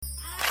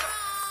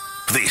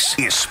This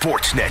is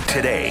Sportsnet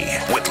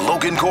Today with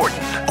Logan Gordon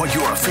on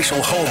your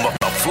official home of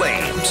the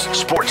Flames.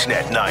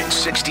 Sportsnet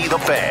 960 The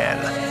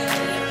Fan.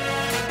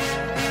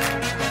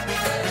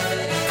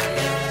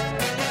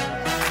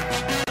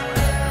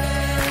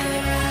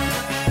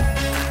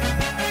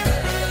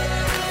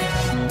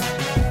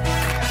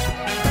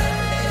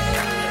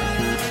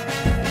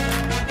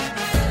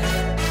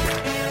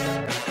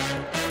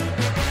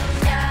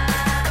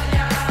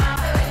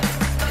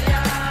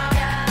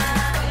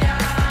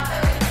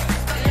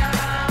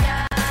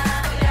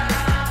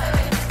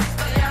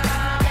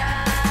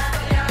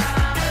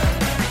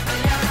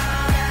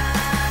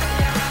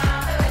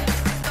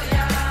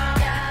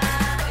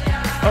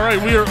 All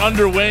right, we are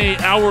underway,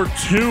 hour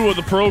 2 of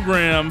the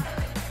program.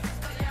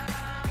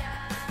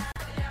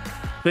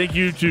 Thank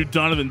you to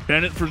Donovan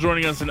Bennett for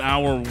joining us in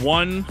hour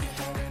 1.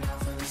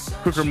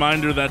 Quick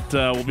reminder that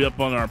we'll be up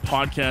on our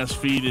podcast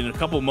feed in a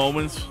couple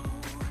moments.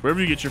 Wherever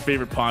you get your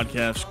favorite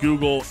podcasts,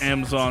 Google,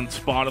 Amazon,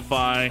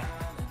 Spotify.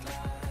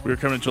 We are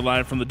coming to you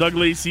live from the Doug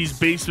Lacey's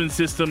Basement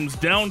Systems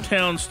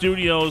downtown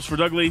studios for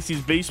Doug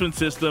Lacey's Basement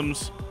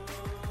Systems.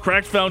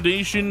 Cracked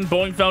foundation,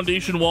 Boeing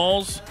foundation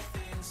walls.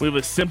 We have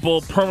a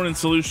simple, permanent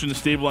solution to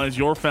stabilize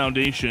your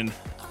foundation.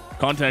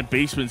 Contact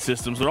Basement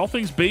Systems. They're all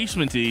things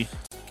basement-y.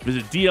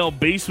 Visit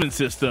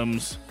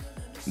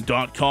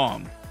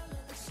dlbasementsystems.com.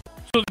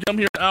 So to come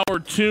here, hour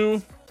 2.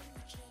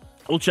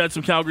 We'll chat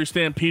some Calgary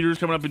Stampeders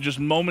coming up in just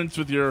moments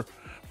with your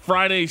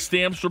Friday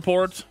Stamps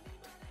report.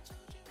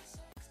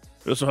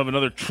 We also have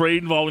another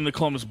trade involving the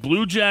Columbus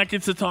Blue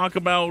Jackets to talk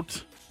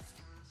about.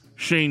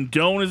 Shane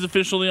Doan is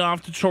officially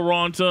off to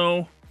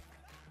Toronto.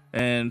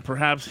 And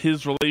perhaps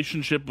his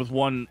relationship with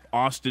one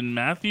Austin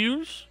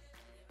Matthews,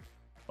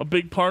 a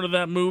big part of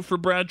that move for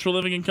Brad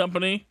Treliving and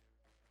company.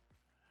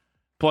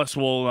 Plus,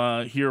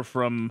 we'll hear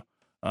from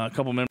a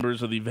couple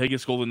members of the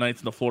Vegas Golden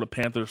Knights and the Florida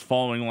Panthers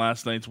following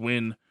last night's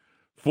win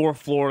for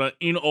Florida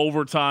in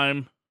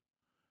overtime.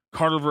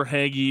 Carter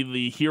Verhaeghe,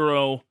 the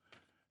hero,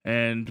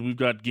 and we've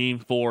got Game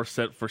 4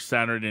 set for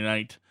Saturday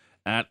night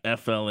at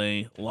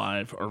FLA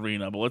Live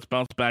Arena. But let's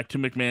bounce back to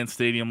McMahon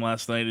Stadium.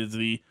 Last night is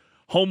the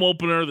home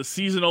opener, the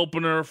season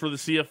opener for the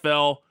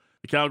CFL.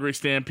 The Calgary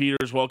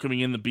Stampeders welcoming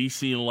in the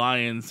BC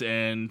Lions,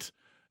 and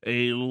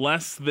a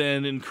less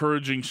than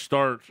encouraging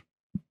start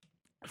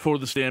for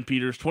the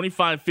Stampeders.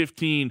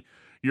 25-15,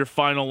 your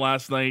final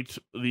last night.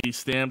 The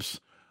Stamps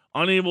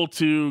unable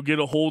to get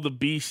a hold of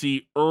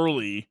BC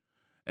early,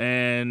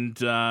 and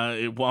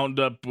it wound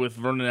up with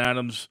Vernon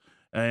Adams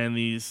and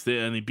the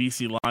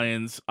BC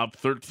Lions up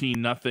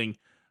 13-0.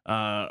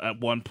 At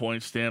one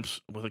point, Stamps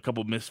with a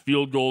couple missed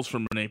field goals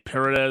from Rene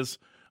Paredes,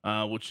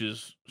 which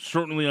is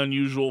certainly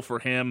unusual for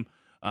him.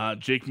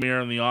 Jake Mayer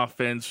on the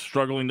offense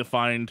struggling to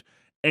find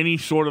any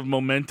sort of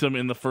momentum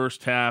in the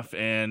first half,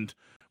 and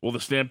the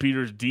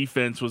Stampeders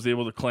defense was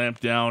able to clamp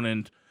down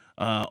and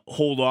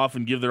hold off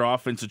and give their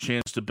offense a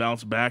chance to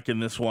bounce back in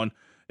this one.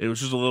 It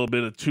was just a little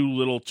bit of too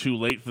little too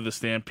late for the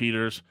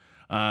Stampeders.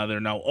 They're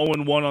now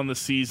 0-1 on the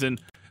season,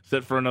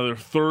 set for another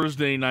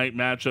Thursday night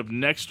matchup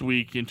next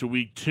week into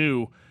week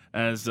 2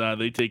 as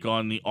they take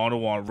on the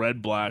Ottawa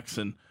Red Blacks.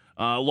 And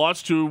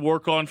lots to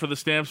work on for the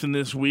Stamps in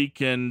this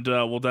week, and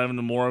we'll dive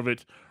into more of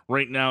it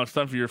right now. It's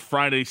time for your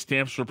Friday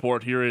Stamps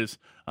report. Here is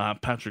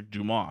Patrick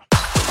Dumas.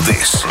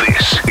 This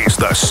is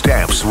the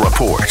Stamps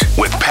Report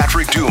with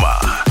Patrick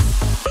Dumas.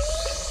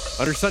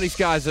 Under sunny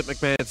skies at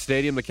McMahon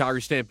Stadium, the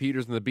Calgary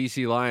Stampeders and the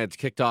BC Lions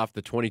kicked off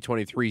the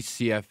 2023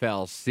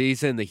 CFL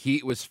season. The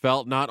heat was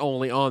felt not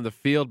only on the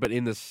field, but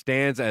in the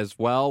stands as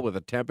well, with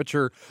a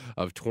temperature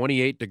of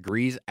 28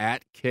 degrees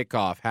at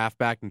kickoff.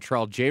 Halfback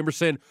Natrell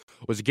Jamerson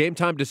was a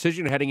game-time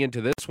decision heading into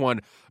this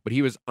one, but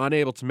he was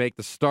unable to make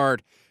the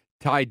start.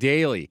 Ty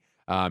Daly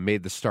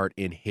made the start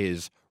in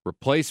his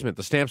replacement.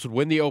 The Stamps would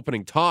win the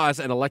opening toss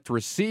and elect to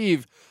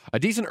receive. A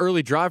decent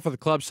early drive for the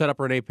club set up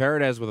Rene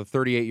Paredes with a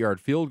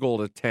 38-yard field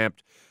goal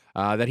attempt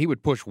that he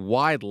would push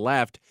wide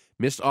left.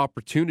 Missed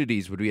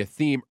opportunities would be a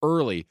theme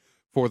early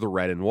for the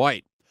red and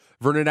white.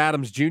 Vernon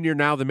Adams Jr.,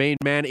 now the main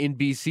man in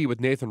BC,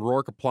 with Nathan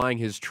Rourke applying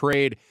his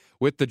trade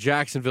with the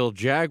Jacksonville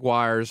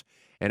Jaguars.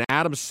 And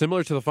Adams,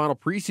 similar to the final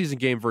preseason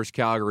game versus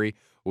Calgary,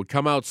 would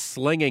come out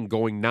slinging,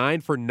 going 9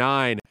 for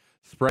 9,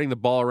 spreading the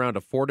ball around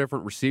to 4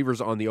 different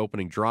receivers on the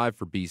opening drive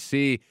for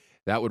BC.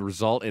 That would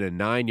result in a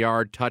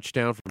 9-yard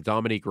touchdown from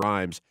Dominique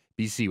Rhymes,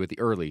 BC with the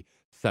early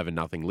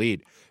 7-0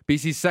 lead.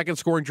 BC's second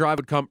scoring drive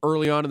would come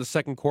early on in the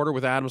second quarter,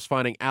 with Adams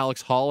finding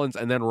Alex Hollins,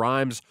 and then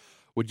Rhymes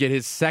would get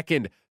his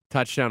second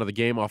touchdown of the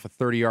game off a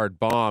 30-yard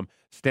bomb.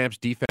 Stamps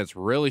defense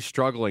really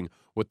struggling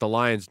with the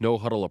Lions'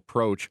 no-huddle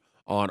approach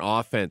on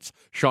offense.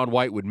 Sean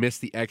White would miss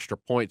the extra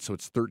point, so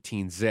it's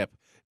 13-zip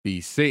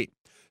BC.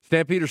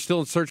 Stampeders still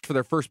in search for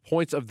their first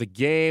points of the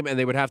game, and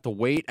they would have to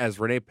wait as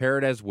Rene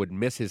Paredes would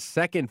miss his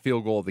second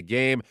field goal of the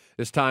game,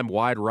 this time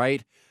wide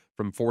right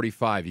from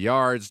 45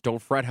 yards.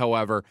 Don't fret,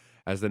 however,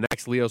 as the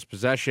next Leo's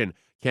possession,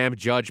 Cam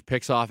Judge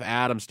picks off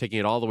Adams, taking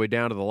it all the way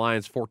down to the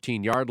Lions'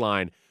 14-yard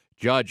line.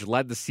 Judge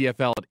led the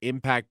CFL at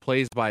impact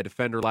plays by a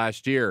defender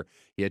last year.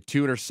 He had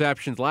 2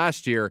 interceptions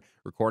last year,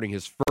 recording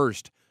his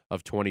first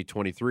of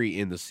 2023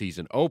 in the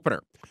season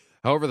opener.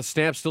 However, the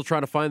Stamps still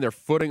trying to find their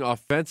footing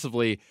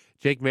offensively.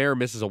 Jake Maier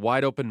misses a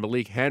wide-open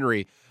Malik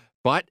Henry,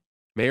 but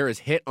Maier is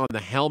hit on the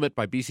helmet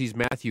by BC's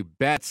Matthew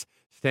Betts.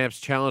 Stamps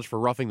challenge for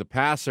roughing the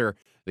passer.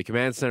 The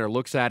command center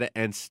looks at it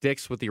and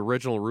sticks with the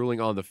original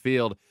ruling on the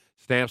field.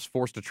 Stamps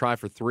forced to try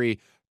for 3.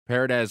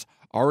 Paredes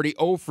already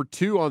 0 for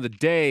 2 on the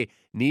day,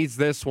 needs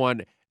this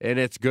one, and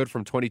it's good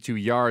from 22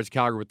 yards.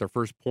 Calgary with their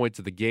first points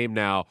of the game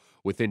now,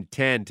 within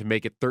 10 to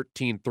make it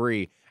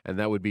 13-3, and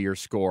that would be your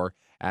score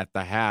at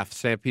the half.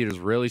 St. Peter's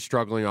really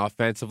struggling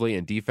offensively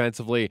and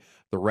defensively.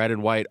 The red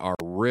and white are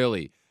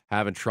really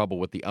having trouble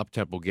with the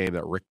up-tempo game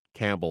that Rick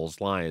Campbell's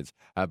Lions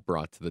have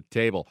brought to the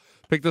table.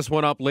 Pick this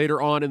one up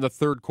later on in the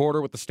third quarter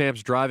with the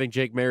Stamps driving.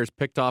 Jake Maier is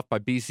picked off by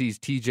BC's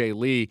TJ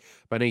Lee,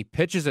 but then he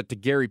pitches it to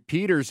Gary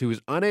Peters, who is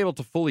unable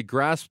to fully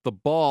grasp the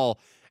ball,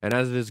 and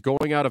as it is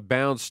going out of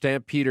bounds,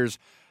 Stamp Peters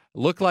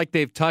look like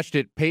they've touched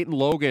it. Peyton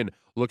Logan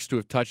looks to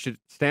have touched it.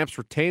 Stamps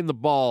retain the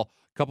ball.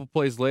 A couple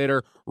plays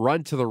later,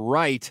 run to the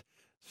right.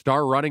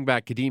 Star running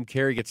back Kadeem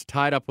Carey gets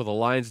tied up with a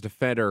Lions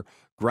defender,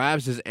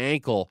 grabs his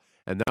ankle,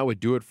 and that would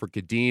do it for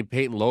Kadeem.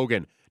 Peyton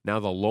Logan, now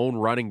the lone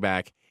running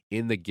back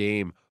in the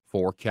game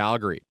for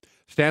Calgary.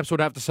 Stamps would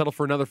have to settle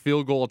for another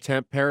field goal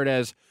attempt.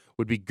 Paredes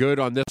would be good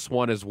on this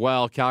one as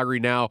well. Calgary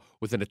now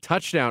within a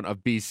touchdown of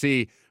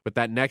BC, but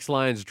that next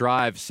Lions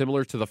drive,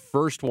 similar to the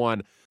first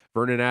one,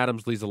 Vernon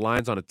Adams leads the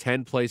Lions on a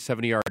 10-play,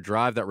 70-yard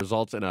drive that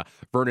results in a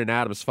Vernon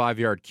Adams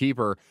 5-yard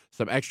keeper.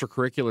 Some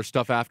extracurricular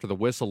stuff after the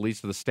whistle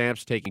leads to the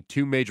Stamps taking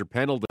 2 major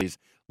penalties,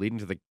 leading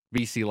to the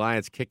BC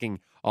Lions kicking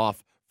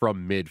off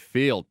from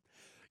midfield.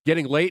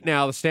 Getting late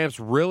now, the Stamps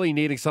really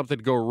needing something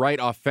to go right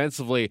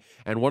offensively,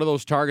 and one of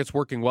those targets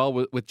working well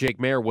with Jake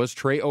Maier was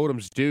Trey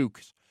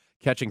Odoms-Dukes,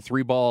 catching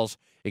 3 balls,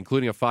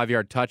 including a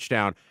 5-yard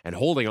touchdown, and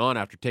holding on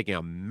after taking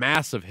a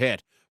massive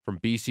hit from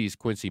BC's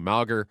Quincy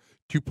Malger.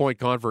 2-point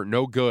convert,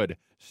 no good.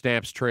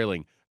 Stamps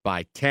trailing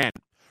by 10.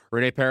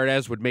 Rene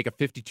Paredes would make a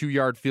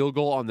 52-yard field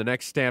goal on the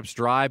next Stamps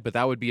drive, but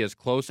that would be as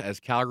close as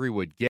Calgary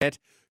would get.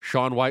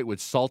 Sean White would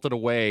salt it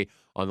away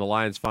on the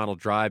Lions' final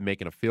drive,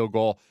 making a field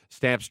goal.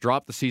 Stamps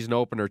dropped the season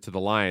opener to the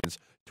Lions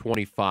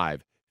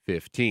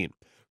 25-15.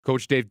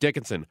 Coach Dave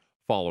Dickinson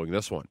following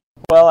this one.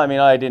 Well, I mean,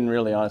 I didn't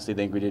really honestly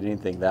think we did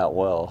anything that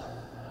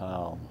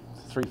well.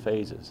 3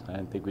 phases. I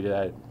didn't think we did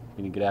that.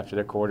 We didn't get after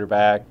their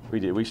quarterback.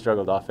 We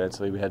struggled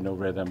offensively. We had no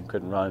rhythm,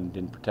 couldn't run,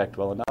 didn't protect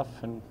well enough,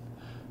 and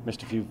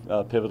missed a few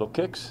pivotal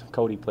kicks.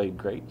 Cody played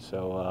great.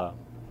 So,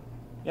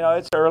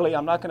 it's early.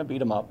 I'm not going to beat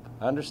them up.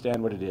 I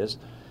understand what it is.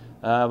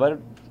 But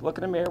look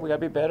in the mirror. We got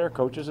to be better,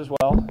 coaches as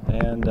well,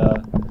 and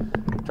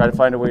try to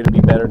find a way to be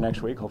better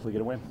next week, hopefully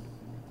get a win.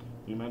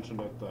 You mentioned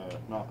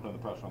about not putting the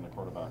pressure on the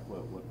quarterback.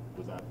 What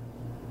was that?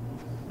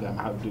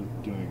 Them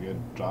doing a good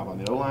job on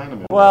the O-line? I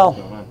mean,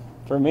 well,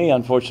 for me,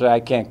 unfortunately, I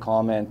can't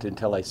comment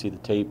until I see the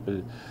tape.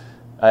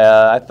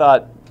 I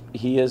thought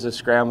he is a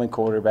scrambling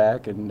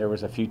quarterback, and there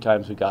was a few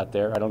times we got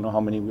there. I don't know how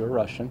many we were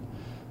rushing.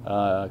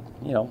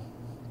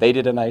 They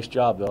did a nice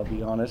job, though, I'll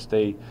be honest.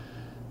 They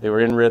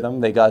were in rhythm.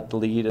 They got the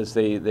lead as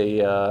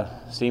they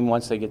seem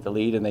once they get the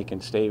lead and they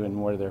can stay in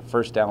more of their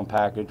first down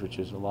package, which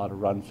is a lot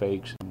of run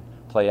fakes and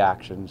play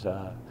actions.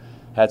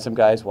 Had some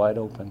guys wide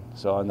open.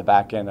 So on the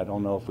back end, I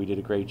don't know if we did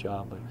a great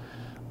job,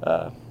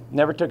 but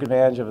never took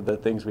advantage of the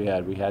things we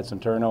had. We had some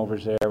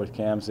turnovers there with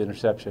Cam's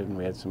interception.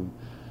 We had some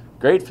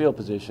great field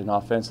position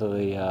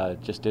offensively.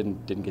 Just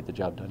didn't get the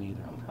job done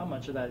either. How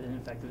much of that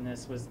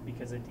ineffectiveness was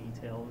because of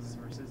details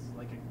versus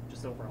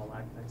just overall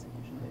lack of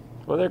execution?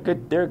 Well, they're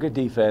good. They're a good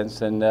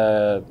defense, and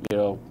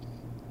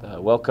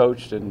well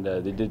coached, and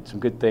they did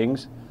some good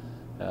things.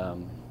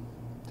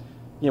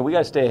 We got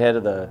to stay ahead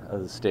of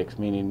the sticks.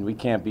 Meaning, we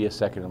can't be a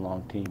second and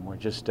long team. We're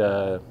just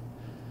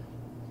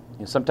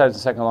sometimes the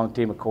second and long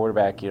team, a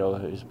quarterback,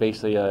 is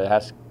basically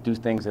has to do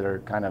things that are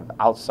kind of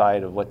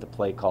outside of what the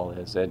play call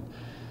is, and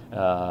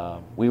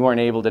we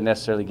weren't able to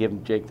necessarily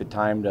give Jake the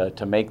time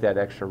to make that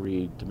extra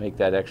read,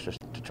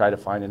 to try to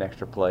find an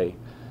extra play.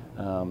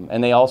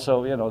 And they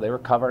also, they were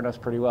covering us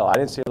pretty well. I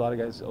didn't see a lot of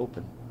guys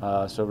open.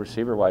 So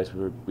receiver-wise,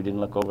 we didn't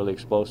look overly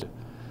explosive.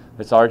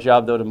 It's our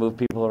job, though, to move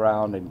people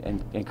around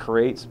and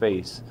create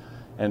space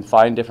and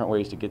find different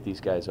ways to get these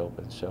guys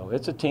open. So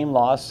it's a team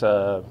loss,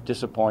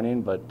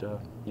 disappointing, but,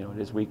 it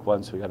is week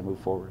 1, so we got to move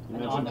forward. You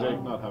mentioned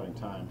Jake not having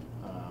time.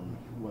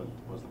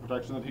 Was the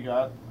protection that he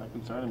got a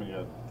concern? I mean, he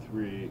had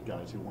 3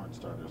 guys who weren't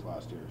starters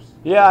last year.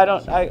 Yeah,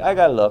 I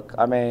got to look.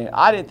 I mean,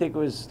 I didn't think it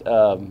was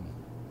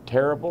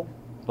terrible,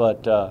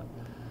 but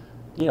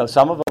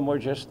some of them were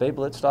just, they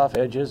blitzed off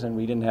edges, and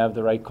we didn't have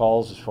the right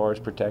calls as far as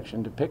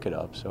protection to pick it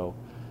up. So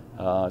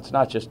it's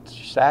not just,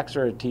 sacks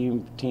are a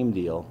team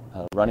deal,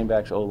 running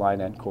backs,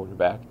 O-line, and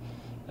quarterback.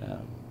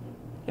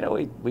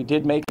 We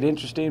did make it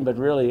interesting, but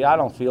really I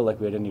don't feel like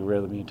we had any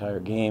rhythm the entire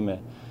game.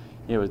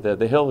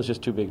 The hill was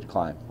just too big to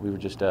climb. We were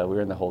just we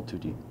were in the hole too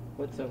deep.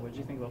 What did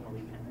you think about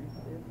Malik Henry?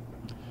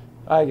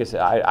 I guess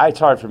it's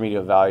hard for me to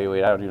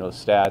evaluate. I don't know the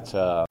stats.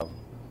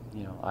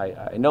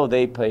 I know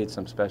they paid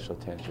some special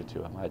attention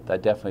to him. I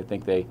definitely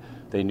think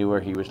they knew where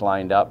he was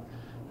lined up.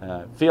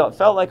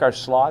 Felt like our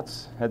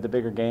slots had the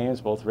bigger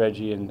games, both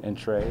Reggie and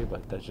Trey,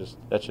 but that's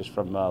just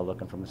from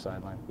looking from the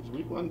sideline. Is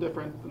week one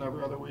different than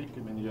every other week?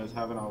 I mean, you guys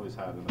haven't always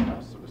had in the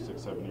past sort of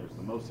 6-7 years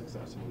the most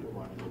success in week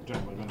one. You've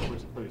generally been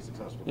pretty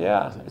successful.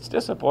 Yeah, it's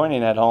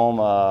disappointing at home.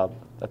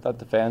 I thought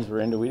the fans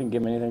were into. We didn't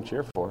give them anything to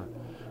cheer for.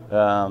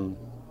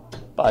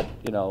 But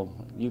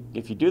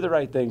if you do the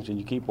right things and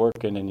you keep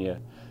working and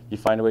you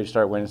find a way to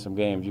start winning some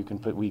games, you can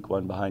put week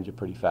one behind you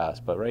pretty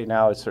fast. But right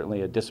now, it's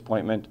certainly a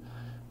disappointment.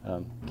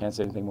 Can't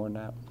say anything more than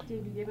that.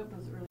 Dave, you gave up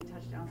those early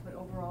touchdowns, but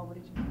overall, what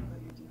did you think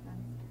about your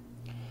defense?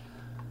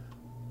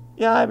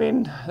 Yeah, I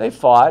mean, they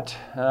fought.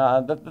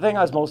 The thing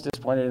I was most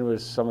disappointed in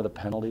was some of the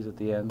penalties at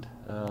the end.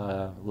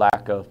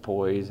 Lack of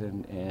poise,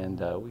 and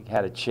we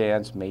had a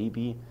chance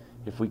maybe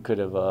if we could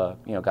have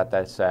got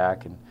that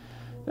sack. And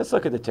let's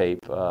look at the tape.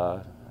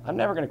 I'm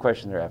never going to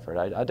question their effort.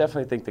 I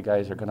definitely think the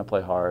guys are going to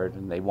play hard,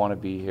 and they want to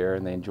be here,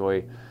 and they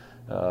enjoy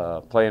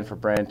playing for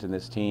Brent and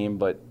this team.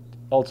 But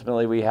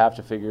ultimately, we have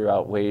to figure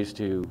out ways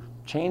to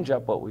change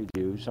up what we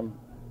do. Some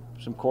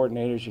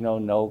coordinators,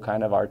 know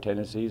kind of our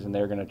tendencies, and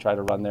they're going to try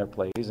to run their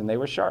plays, and they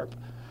were sharp.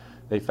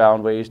 They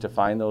found ways to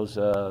find those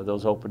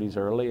openings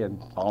early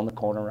and on the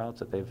corner routes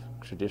that they've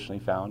traditionally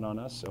found on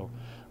us. So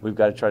we've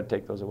got to try to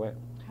take those away.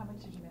 How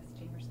much did you miss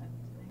Jamerson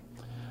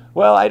today?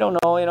 Well, I don't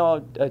know.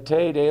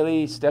 Tay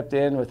Daly stepped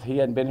in he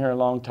hadn't been here a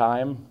long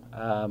time.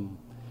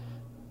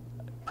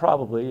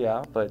 Probably,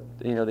 yeah. But,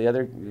 the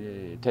other,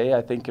 Tay,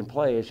 I think, can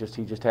play. It's just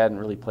he just hadn't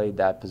really played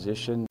that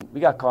position. We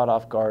got caught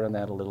off guard on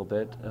that a little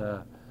bit.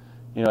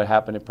 It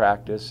happened in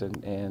practice,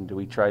 and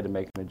we tried to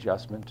make an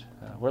adjustment.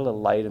 We're a little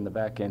light in the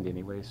back end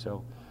anyway,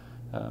 so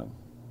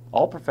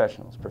all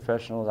professionals.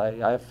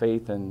 I have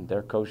faith in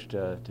their coach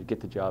to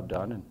get the job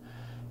done. And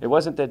it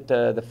wasn't that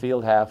the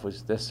field half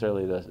was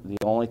necessarily the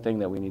only thing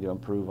that we need to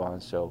improve on.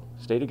 So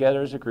stay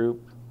together as a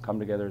group, come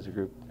together as a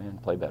group,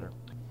 and play better.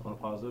 On a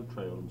positive,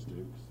 Trey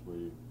Odom-Stukes, were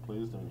you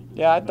pleased?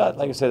 Yeah, I thought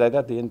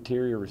the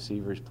interior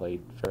receivers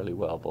played fairly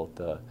well, both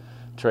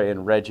Trey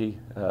and Reggie,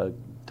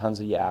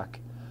 tons of yak,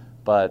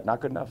 but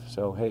not good enough.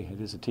 So, hey,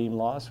 it is a team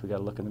loss. We got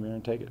to look in the mirror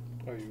and take it.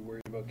 Are you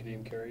worried about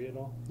Kadeem Carey at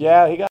all?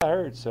 Yeah, he got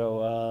hurt.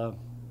 So,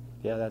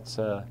 that's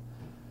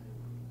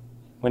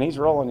when he's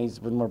rolling, he's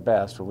when we're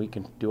best, when we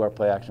can do our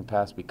play-action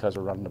pass because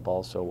we're running the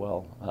ball so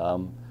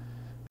well.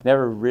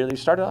 Never really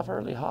started off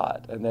early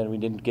hot, and then we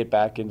didn't get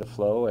back into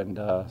flow, and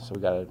so we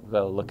got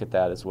to look at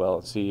that as well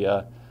and see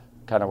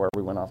kind of where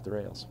we went off the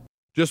rails.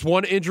 Just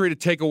one injury to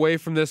take away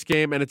from this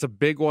game, and it's a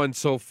big one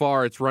so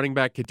far. It's running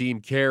back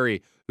Kadeem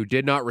Carey, who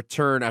did not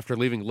return after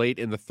leaving late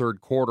in the third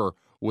quarter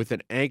with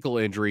an ankle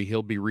injury.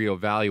 He'll be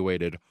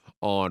reevaluated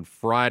on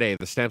Friday.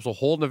 The Stamps will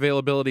hold an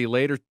availability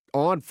later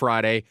on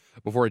Friday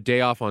before a day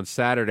off on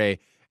Saturday,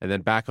 and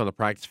then back on the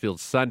practice field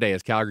Sunday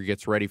as Calgary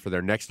gets ready for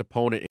their next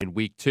opponent in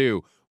Week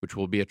 2, which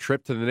will be a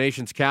trip to the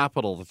nation's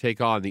capital to take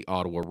on the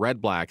Ottawa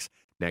Redblacks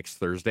next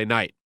Thursday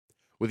night.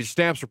 With your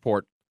Stamps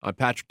report, I'm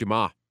Patrick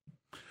Dumas.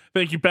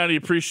 Thank you, Patty.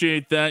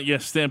 Appreciate that.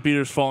 Yes,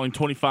 Stampeders falling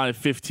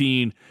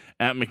 25-15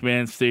 at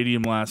McMahon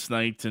Stadium last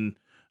night. And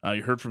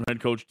you heard from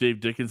head coach Dave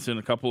Dickinson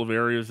a couple of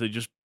areas they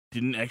just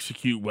didn't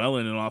execute well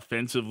in. And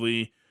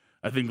offensively,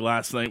 I think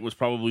last night was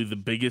probably the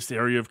biggest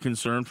area of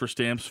concern for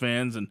Stamps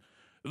fans. And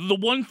the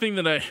one thing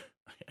that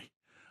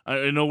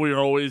I know we're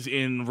always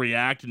in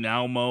react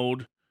now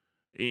mode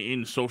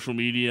in social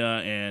media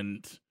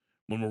and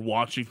when we're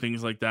watching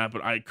things like that,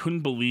 but I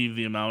couldn't believe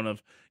the amount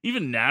of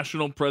even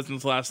national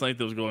presence last night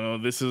that was going, oh,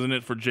 this isn't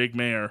it for Jake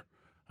Maier.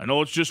 I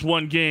know it's just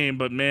one game,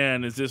 but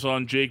man, is this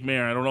on Jake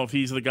Maier? I don't know if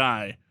he's the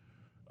guy.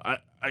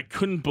 I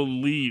couldn't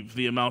believe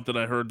the amount that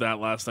I heard that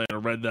last night or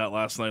read that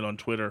last night on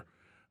Twitter.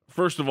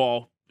 First of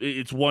all,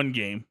 it's one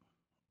game.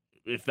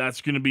 If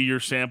that's going to be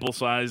your sample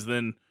size,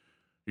 then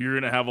you're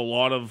going to have a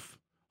lot of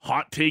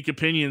hot take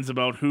opinions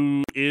about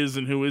who is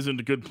and who isn't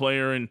a good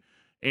player in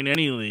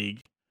any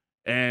league.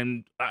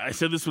 And I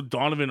said this with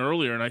Donovan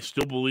earlier, and I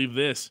still believe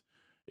this.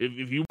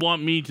 If you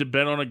want me to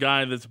bet on a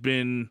guy that's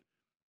been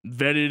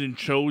vetted and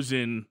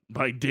chosen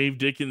by Dave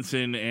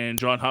Dickinson and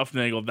John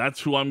Huffnagel,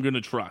 that's who I'm going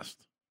to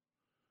trust.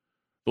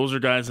 Those are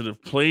guys that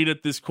have played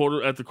at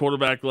the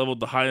quarterback level, at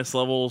the highest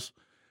levels.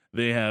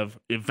 They have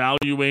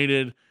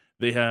evaluated.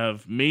 They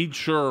have made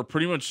sure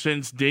pretty much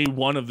since day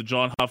one of the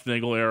John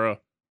Huffnagel era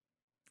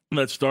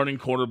that starting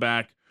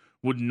quarterback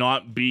would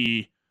not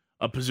be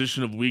a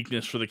position of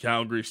weakness for the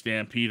Calgary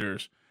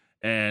Stampeders.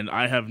 And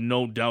I have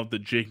no doubt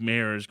that Jake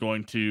Maier is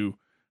going to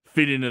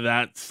fit into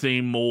that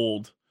same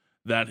mold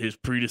that his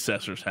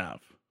predecessors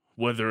have.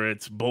 Whether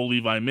it's Bo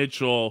Levi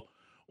Mitchell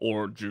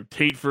or Drew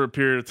Tate for a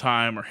period of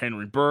time or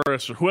Henry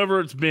Burris or whoever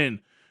it's been.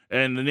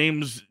 And the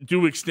names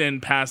do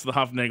extend past the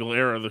Huffnagel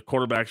era. The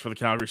quarterbacks for the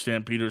Calgary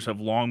Stampeders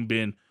have long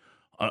been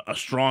a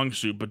strong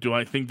suit. But do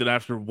I think that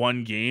after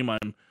one game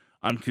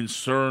I'm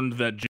concerned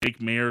that Jake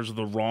Maier's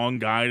the wrong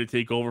guy to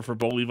take over for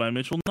Bo Levi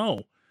Mitchell?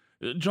 No.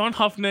 John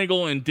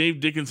Huffnagel and Dave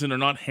Dickinson are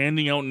not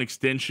handing out an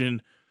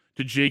extension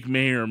to Jake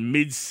Maier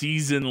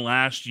mid-season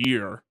last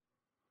year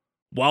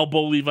while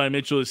Bo Levi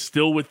Mitchell is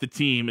still with the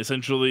team,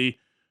 essentially,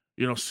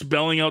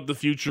 spelling out the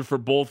future for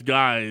both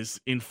guys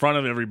in front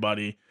of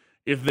everybody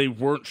if they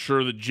weren't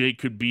sure that Jake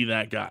could be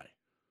that guy.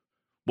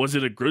 Was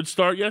it a good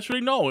start yesterday?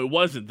 No, it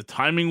wasn't. The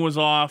timing was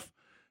off.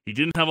 He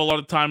didn't have a lot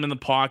of time in the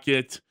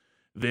pocket.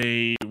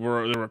 There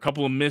were a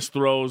couple of missed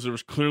throws. There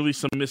was clearly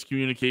some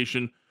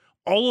miscommunication.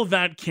 All of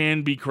that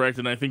can be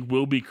corrected, and I think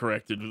will be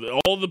corrected.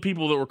 All the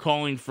people that were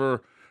calling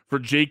for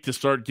Jake to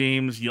start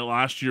games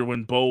last year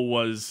when Bo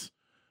was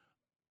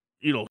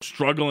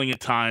struggling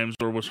at times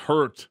or was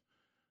hurt,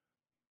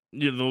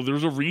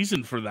 there's a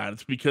reason for that.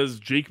 It's because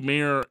Jake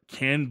Maier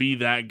can be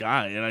that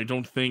guy, and I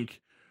don't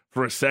think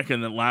for a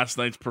second that last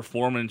night's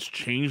performance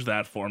changed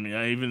that for me.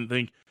 I even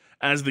think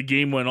as the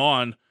game went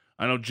on,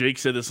 I know Jake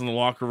said this in the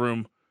locker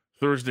room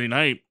Thursday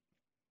night,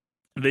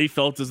 they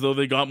felt as though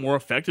they got more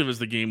effective as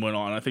the game went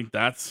on. I think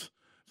that's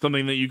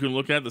something that you can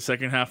look at. The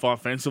second half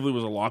offensively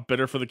was a lot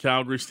better for the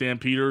Calgary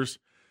Stampeders.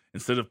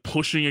 Instead of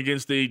pushing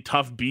against a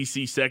tough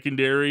BC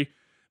secondary,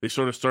 they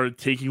sort of started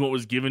taking what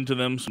was given to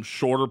them, some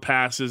shorter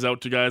passes out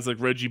to guys like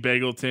Reggie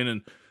Begelton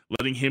and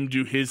letting him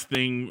do his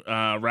thing,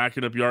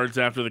 racking up yards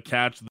after the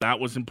catch. That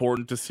was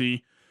important to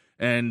see.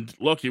 And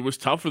look, it was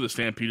tough for the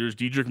Stampeders.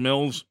 Dedrick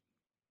Mills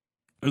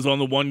is on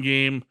the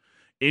one-game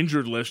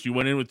injured list. You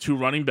went in with two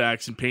running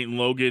backs in Peyton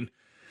Logan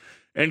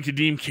and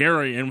Kadeem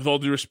Carey. And with all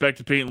due respect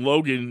to Peyton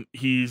Logan,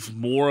 he's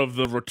more of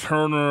the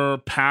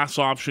returner, pass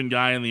option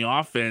guy in the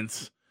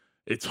offense.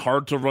 It's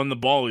hard to run the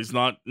ball. He's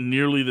not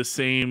nearly the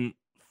same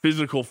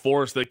physical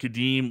force that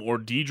Kadeem or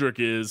Dedrick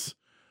is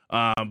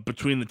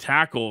between the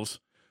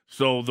tackles.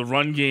 So the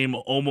run game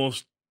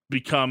almost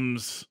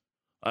becomes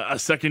a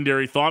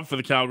secondary thought for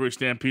the Calgary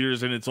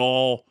Stampeders, and it's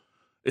all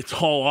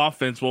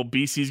offense. Well,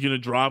 BC's going to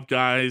drop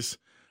guys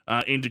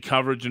into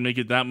coverage and make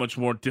it that much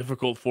more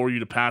difficult for you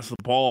to pass the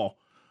ball.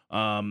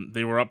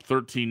 They were up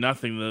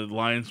 13-0. The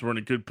Lions were in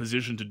a good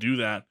position to do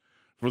that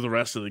for the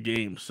rest of the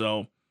game.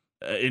 So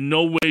in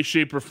no way,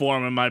 shape, or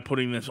form am I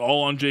putting this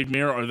all on Jake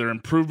Maier. Are there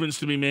improvements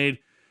to be made?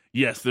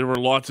 Yes, there were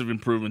lots of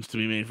improvements to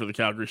be made for the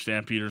Calgary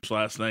Stampeders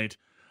last night.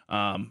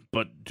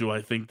 But do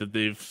I think that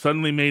they've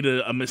suddenly made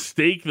a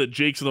mistake that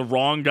Jake's the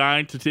wrong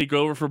guy to take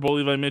over for Bo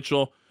Levi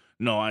Mitchell?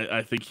 No,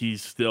 I think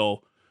he's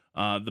still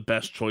the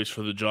best choice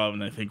for the job,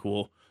 and I think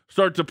we'll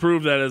start to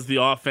prove that as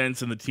the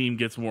offense and the team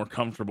gets more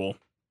comfortable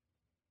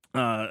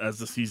as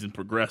the season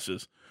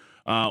progresses.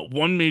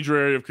 One major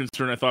area of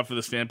concern I thought for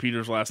the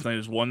Stampeders last night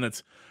is one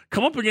that's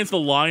come up against the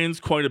Lions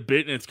quite a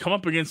bit, and it's come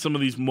up against some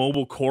of these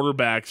mobile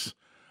quarterbacks.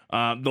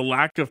 The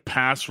lack of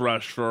pass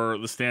rush for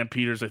the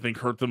Stampeders, I think,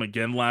 hurt them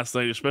again last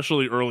night,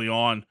 especially early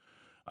on.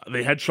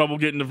 They had trouble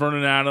getting to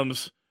Vernon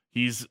Adams.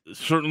 He's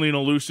certainly an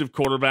elusive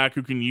quarterback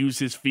who can use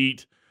his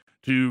feet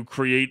to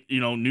create,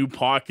 new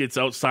pockets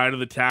outside of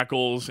the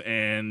tackles,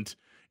 and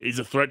is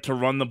a threat to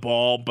run the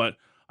ball. But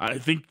I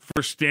think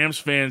for Stamps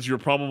fans, you're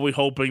probably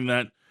hoping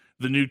that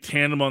the new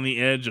tandem on the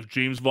edge of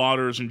James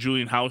Vaughters and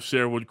Julian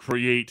Hauser would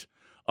create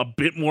a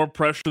bit more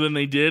pressure than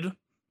they did.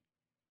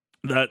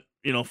 That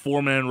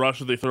four-man rush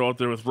that they throw out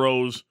there with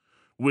Rose,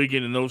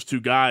 Wiggin, and those two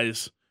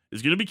guys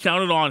is going to be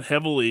counted on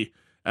heavily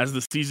as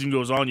the season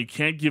goes on. You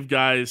can't give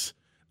guys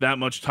that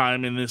much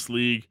time in this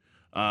league.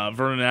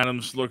 Vernon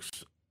Adams looks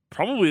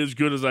probably as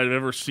good as I've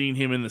ever seen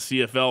him in the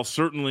CFL.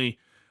 Certainly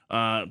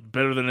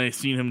better than I've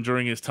seen him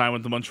during his time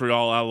with the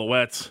Montreal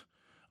Alouettes.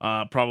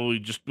 Probably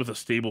just with a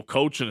stable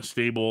coach and a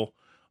stable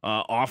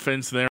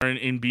offense there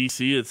in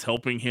BC. It's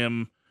helping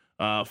him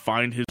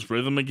find his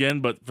rhythm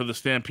again. But for the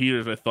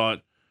Stampeders, I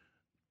thought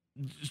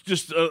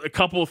just a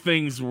couple of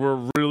things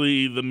were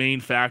really the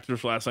main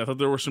factors last night. I thought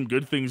there were some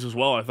good things as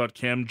well. I thought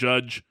Cam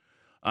Judge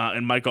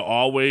and Micah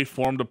Alway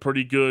formed a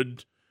pretty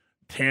good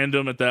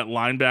tandem at that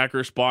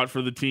linebacker spot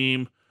for the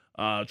team.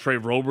 Trey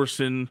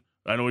Roberson,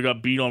 I know he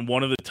got beat on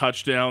one of the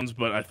touchdowns,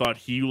 but I thought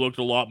he looked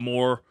a lot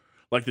more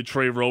like the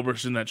Trey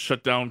Roberson, that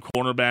shutdown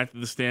cornerback that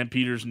the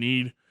Stampeders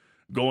need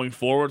going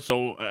forward.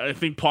 So I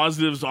think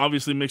positives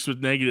obviously mixed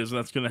with negatives, and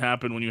that's going to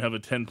happen when you have a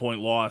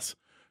 10-point loss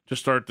to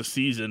start the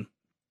season.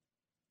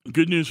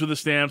 Good news for the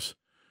Stamps.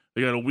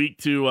 They got a week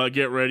to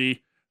get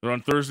ready. They're on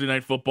Thursday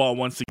Night Football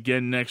once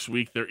again next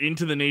week. They're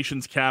into the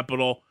nation's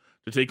capital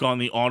to take on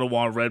the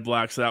Ottawa Red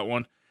Blacks. That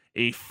one,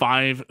 a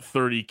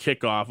 5:30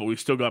 kickoff. But we've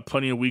still got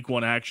plenty of Week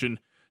 1 action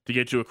to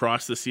get you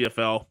across the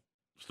CFL.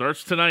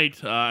 Starts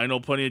tonight. I know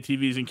plenty of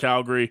TVs in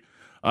Calgary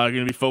are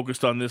going to be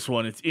focused on this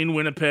one. It's in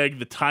Winnipeg.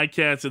 The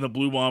Ticats and the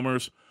Blue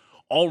Bombers.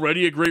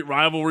 Already a great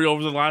rivalry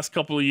over the last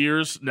couple of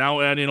years.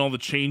 Now add in all the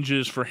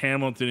changes for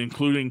Hamilton,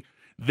 including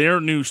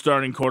their new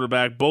starting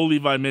quarterback, Bo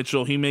Levi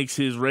Mitchell. He makes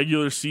his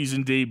regular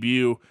season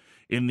debut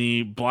in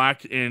the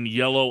black and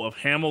yellow of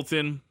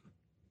Hamilton,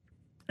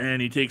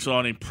 and he takes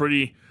on a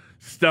pretty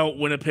stout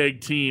Winnipeg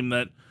team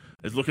that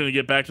is looking to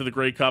get back to the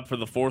Grey Cup for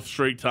the fourth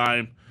straight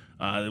time.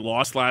 They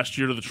lost last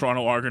year to the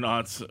Toronto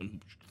Argonauts,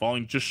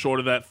 falling just short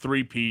of that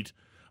three-peat,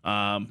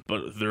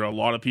 but there are a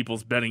lot of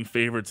people's betting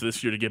favorites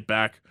this year to get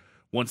back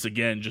once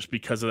again just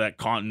because of that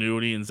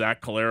continuity, and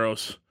Zach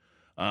Collaros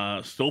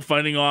still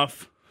fighting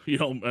off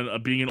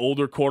being an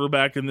older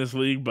quarterback in this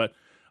league, but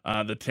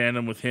the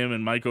tandem with him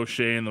and Mike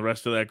O'Shea and the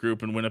rest of that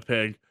group in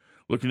Winnipeg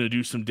looking to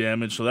do some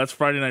damage. So that's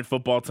Friday Night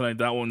Football tonight.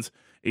 That one's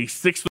a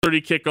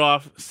 6:30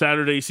 kickoff.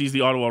 Saturday sees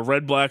the Ottawa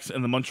Redblacks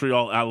and the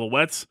Montreal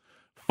Alouettes.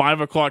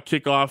 5 o'clock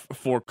kickoff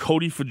for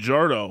Cody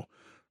Fajardo,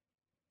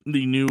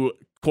 the new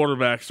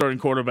starting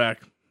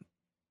quarterback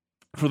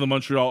for the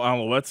Montreal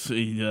Alouettes,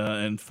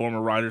 and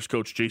former Riders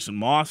coach Jason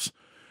Moss.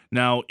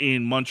 Now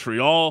in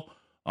Montreal,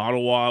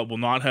 Ottawa will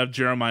not have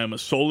Jeremiah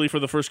Masoli for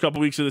the first couple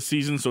weeks of the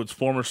season, so it's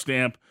former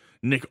Stamp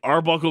Nick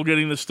Arbuckle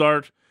getting the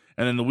start,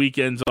 and then the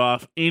weekend's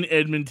off. In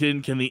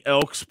Edmonton, can the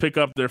Elks pick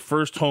up their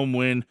first home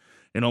win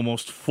in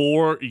almost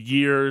 4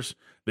 years?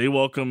 They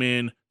welcome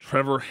in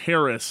Trevor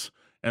Harris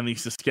and the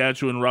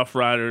Saskatchewan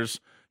Roughriders.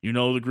 You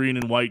know the green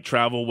and white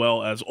travel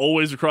well, as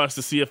always, across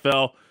the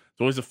CFL. It's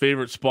always a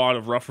favorite spot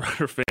of Rough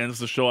Rider fans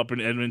to show up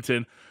in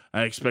Edmonton.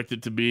 I expect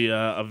it to be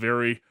a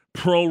very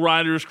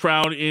pro-Riders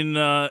crowd in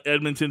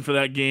Edmonton for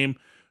that game.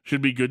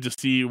 Should be good to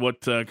see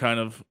what kind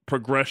of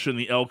progression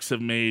the Elks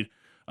have made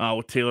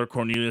with Taylor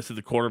Cornelius at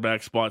the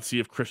quarterback spot. See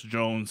if Chris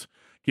Jones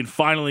can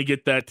finally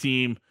get that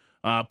team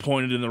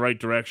pointed in the right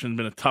direction.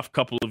 Been a tough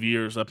couple of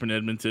years up in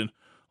Edmonton,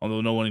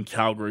 although no one in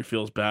Calgary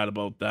feels bad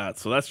about that.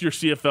 So that's your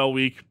CFL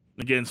week.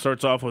 Again,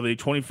 starts off with a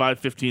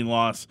 25-15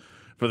 loss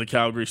for the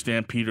Calgary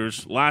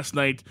Stampeders last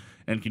night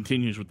and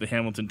continues with the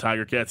Hamilton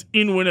Tiger Cats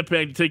in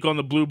Winnipeg to take on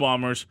the Blue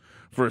Bombers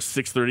for a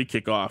 6:30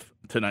 kickoff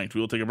tonight.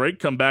 We will take a break,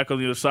 come back on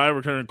the other side.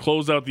 We're going to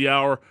close out the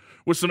hour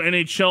with some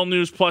NHL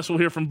news. Plus, we'll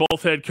hear from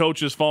both head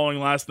coaches following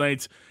last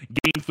night's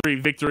Game 3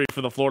 victory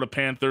for the Florida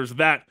Panthers.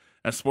 That,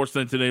 as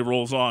Sportsnet Today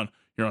rolls on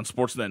here on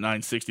Sportsnet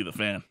 960 The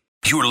Fan.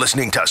 You're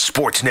listening to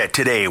Sportsnet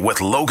Today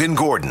with Logan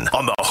Gordon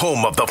on the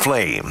home of the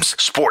Flames.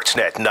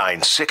 Sportsnet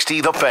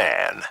 960 The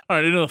Fan. All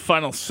right, into the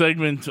final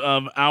segment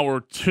of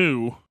Hour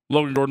 2.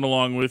 Logan Gordon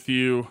along with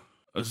you,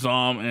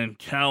 Azam and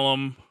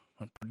Callum,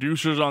 my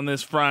producers on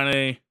this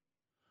Friday.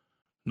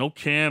 No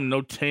Cam,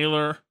 no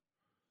Taylor.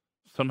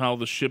 Somehow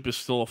the ship is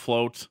still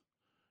afloat.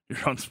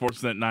 You're on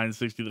Sportsnet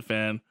 960 The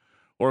Fan.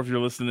 Or if you're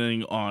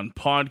listening on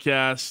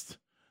podcast.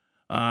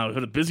 We've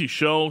had a busy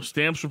show.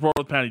 Stamps Report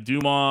with Patty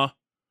Dumas.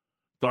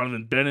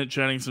 Donovan Bennett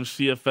chatting some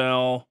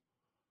CFL.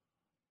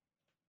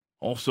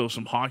 Also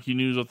some hockey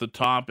news at the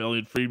top.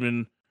 Elliot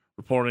Friedman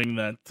reporting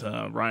that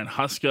Ryan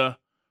Huska,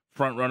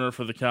 front runner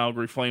for the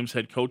Calgary Flames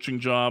head coaching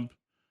job.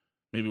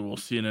 Maybe we'll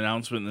see an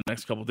announcement in the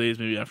next couple of days,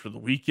 maybe after the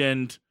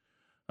weekend.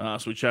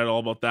 So we chatted all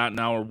about that in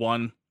Hour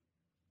 1.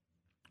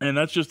 And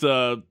that's just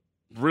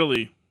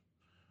really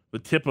the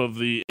tip of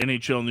the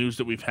NHL news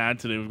that we've had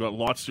today. We've got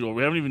lots to go.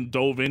 We haven't even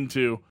dove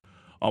into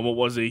what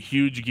was a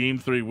huge Game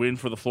 3 win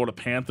for the Florida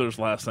Panthers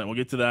last night. We'll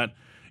get to that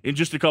in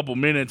just a couple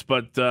minutes,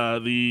 but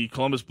the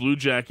Columbus Blue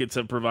Jackets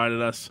have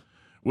provided us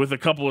with a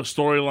couple of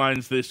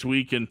storylines this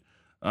week, and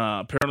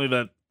apparently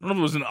that, I don't know if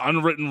it was an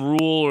unwritten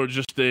rule or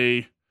just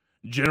a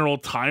general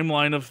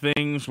timeline of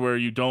things where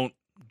you don't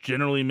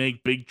generally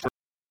make big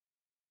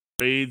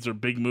trades or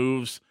big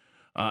moves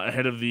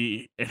ahead of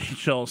the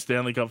NHL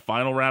Stanley Cup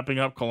final wrapping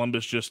up.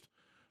 Columbus just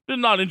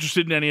not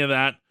interested in any of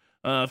that.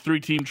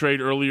 3-team trade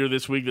earlier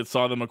this week that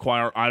saw them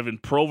acquire Ivan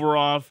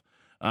Provorov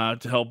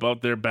to help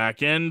out their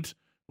back end.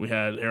 We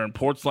had Aaron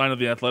Portzline of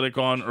The Athletic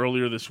on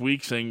earlier this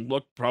week saying,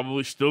 look,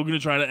 probably still going to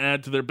try to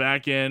add to their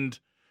back end.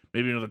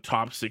 Maybe another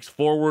top 6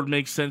 forward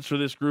makes sense for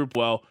this group.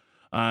 Well,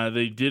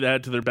 they did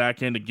add to their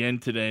back end again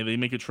today. They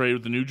make a trade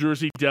with the New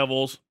Jersey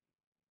Devils.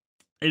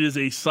 It is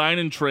a sign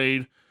and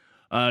trade.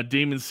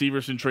 Damon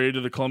Severson traded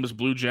to the Columbus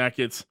Blue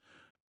Jackets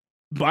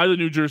by the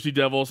New Jersey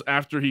Devils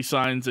after he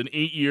signs an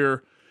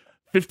 8-year,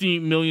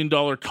 $50 million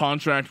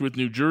contract with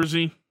New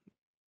Jersey.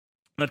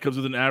 That comes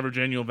with an average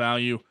annual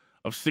value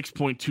of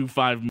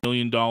 $6.25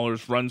 million,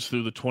 runs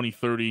through the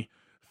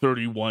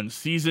 2030-31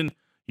 season.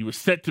 He was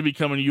set to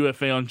become a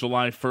UFA on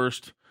July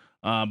 1st,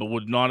 but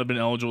would not have been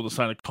eligible to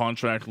sign a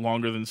contract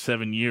longer than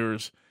 7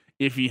 years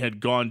if he had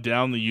gone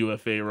down the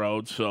UFA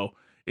road. So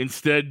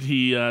instead,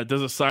 he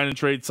does a sign and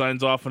trade,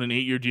 signs off on an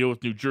 8-year deal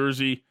with New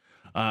Jersey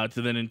to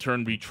then in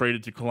turn be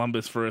traded to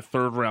Columbus for a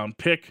third-round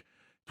pick.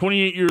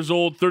 28 years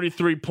old,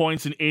 33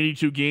 points in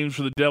 82 games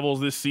for the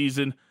Devils this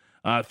season,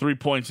 3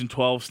 points in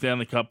 12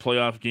 Stanley Cup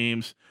playoff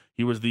games.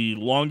 He was the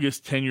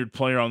longest tenured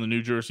player on the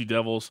New Jersey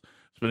Devils,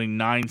 spending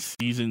 9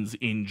 seasons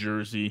in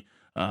Jersey,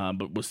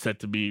 but was set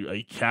to be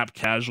a cap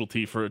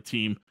casualty for a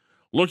team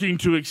looking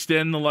to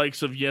extend the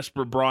likes of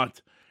Jesper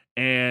Bratt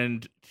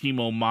and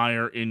Timo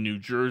Meier in New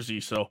Jersey.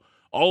 So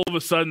all of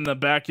a sudden, the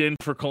back end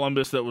for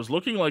Columbus that was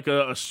looking like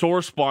a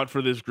sore spot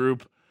for this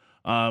group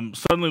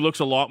suddenly looks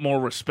a lot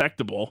more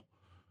respectable.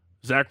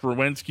 Zach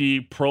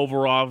Werenski,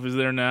 Provorov is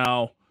there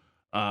now.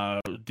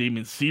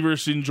 Damon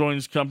Severson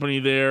joins company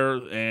there,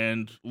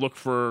 and look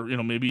for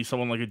maybe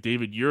someone like a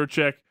David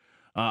Juracek,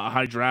 a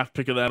high draft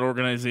pick of that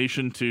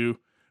organization, to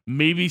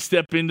maybe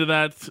step into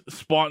that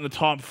spot in the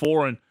top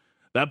 4, and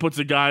that puts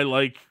a guy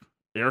like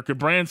Erica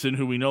Branson,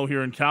 who we know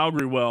here in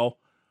Calgary well,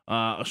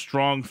 a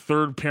strong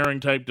third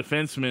pairing type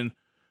defenseman,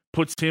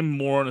 puts him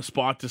more in a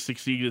spot to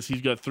succeed as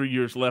he's got 3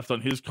 years left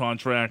on his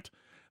contract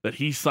that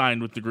he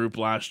signed with the group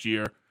last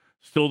year.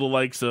 Still the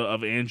likes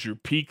of Andrew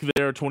Peak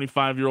there,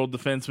 25-year-old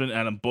defenseman.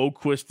 Adam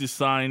Boquist is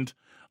signed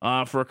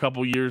for a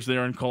couple years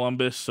there in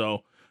Columbus.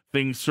 So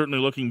things certainly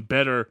looking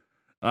better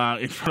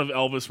in front of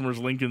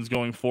Elvis Lincolns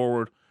going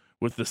forward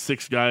with the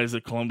 6 guys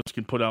that Columbus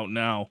can put out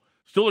now.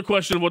 Still a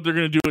question of what they're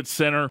going to do at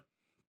center.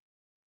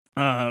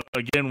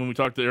 Again, when we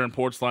talked to Aaron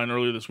Portzline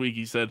earlier this week,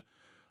 he said,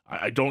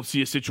 I don't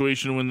see a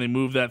situation when they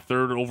move that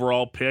 3rd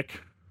overall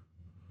pick.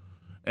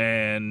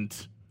 And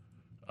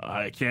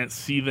I can't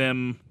see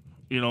them,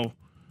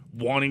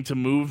 wanting to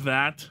move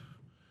that.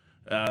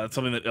 That's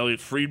something that Elliot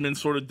Friedman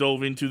sort of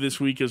dove into this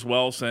week as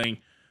well, saying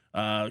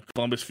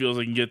Columbus feels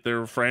they can get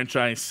their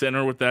franchise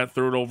center with that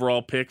 3rd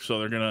overall pick, so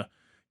they're going to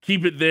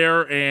keep it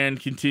there and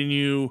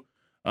continue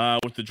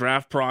with the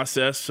draft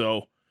process.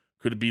 So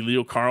could it be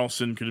Leo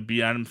Carlson? Could it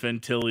be Adam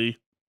Fantilli?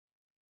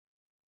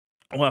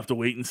 We'll have to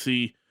wait and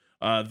see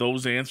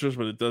those answers,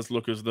 but it does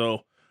look as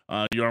though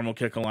Jarmo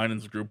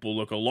Kekalainen's group will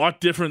look a lot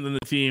different than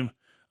the team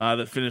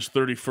that finished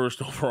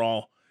 31st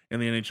overall in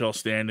the NHL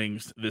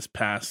standings this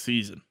past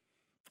season.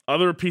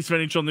 Other piece of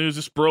NHL news,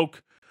 this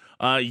broke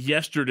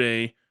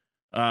yesterday,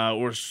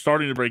 or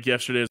starting to break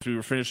yesterday as we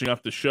were finishing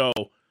up the show.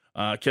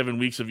 Kevin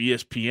Weeks of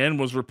ESPN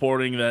was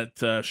reporting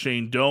that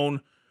Shane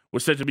Doan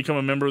was set to become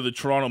a member of the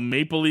Toronto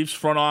Maple Leafs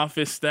front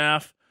office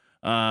staff,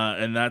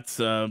 and that's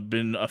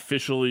been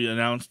officially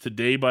announced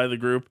today by the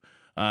group.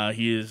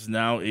 He is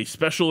now a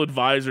special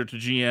advisor to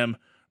GM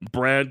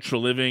Brad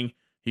Treliving.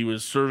 He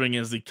was serving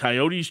as the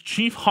Coyotes'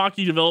 chief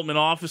hockey development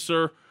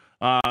officer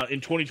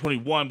in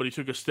 2021, but he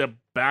took a step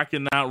back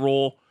in that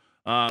role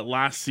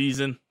last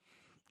season.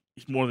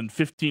 He's more than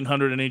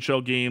 1,500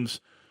 NHL games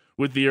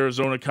with the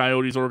Arizona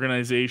Coyotes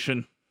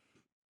organization,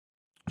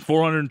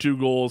 402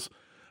 goals,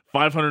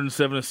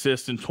 507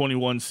 assists in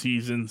 21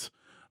 seasons.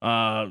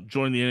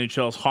 Joined the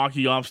NHL's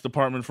hockey ops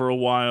department for a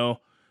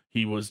while.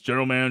 He was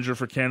general manager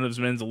for Canada's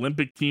men's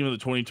Olympic team of the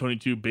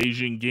 2022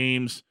 Beijing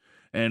Games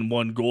and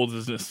won gold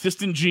as an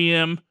assistant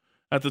GM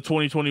at the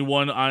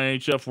 2021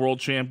 IHF World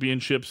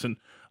Championships. And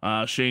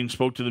Shane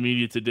spoke to the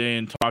media today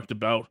and talked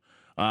about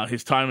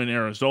his time in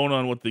Arizona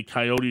and what the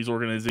Coyotes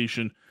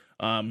organization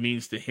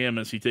means to him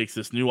as he takes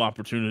this new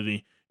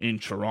opportunity in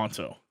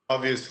Toronto.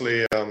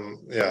 Obviously,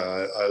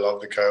 I love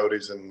the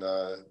Coyotes, and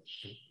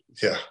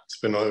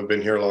I've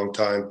been here a long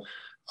time.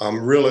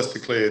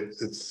 Realistically,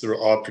 it's the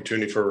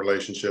opportunity for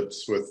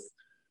relationships with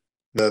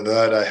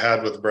that I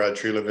had with Brad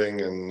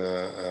Treliving and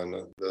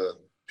the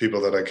people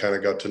that I kind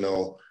of got to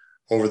know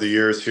over the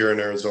years here in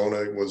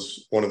Arizona.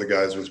 Was one of the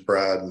guys was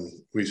Brad, and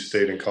we've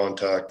stayed in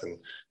contact, and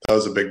that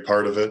was a big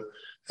part of it.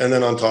 And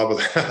then on top of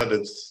that,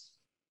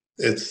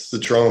 it's the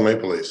Toronto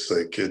Maple Leafs.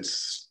 Like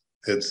it's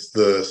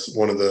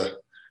one of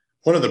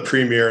the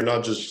premier,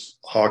 not just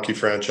hockey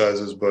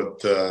franchises,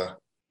 but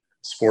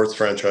sports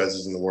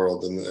franchises in the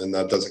world, and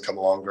that doesn't come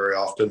along very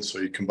often. So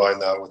you combine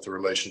that with the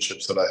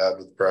relationships that I had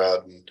with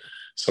Brad and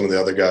some of the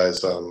other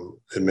guys,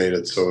 it made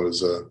it so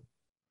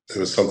it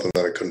was something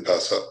that I couldn't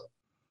pass up.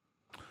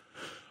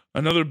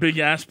 Another big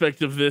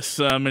aspect of this,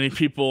 many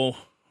people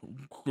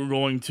were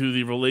going to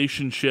the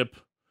relationship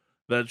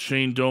that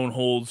Shane Doan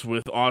holds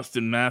with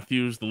Austin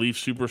Matthews, the Leaf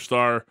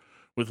superstar.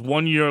 With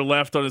 1 year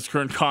left on his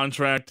current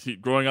contract,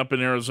 growing up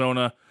in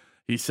Arizona,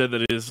 he said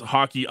that his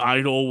hockey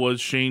idol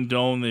was Shane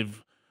Doan.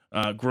 They've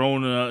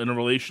grown in a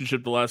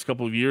relationship the last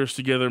couple of years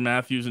together,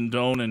 Matthews and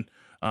Doan,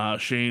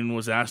 and Shane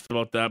was asked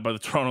about that by the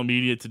Toronto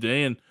media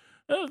today. And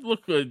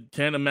look, I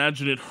can't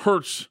imagine it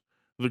hurts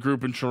the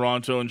group in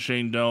Toronto and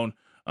Shane Doan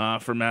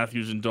for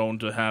Matthews and Doan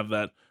to have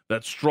that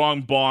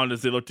strong bond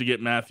as they look to get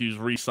Matthews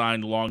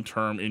re-signed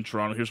long-term in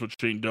Toronto. Here's what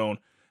Shane Doan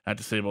had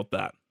to say about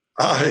that.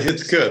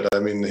 It's good. I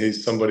mean,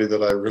 he's somebody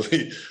that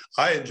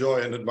I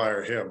enjoy and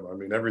admire him. I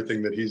mean,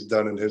 everything that he's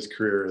done in his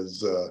career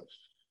is,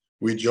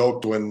 we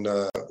joked when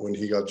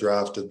he got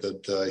drafted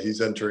that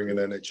he's entering an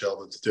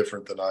NHL that's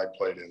different than I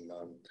played in.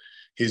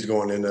 He's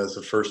going in as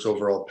the first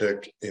overall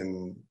pick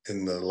in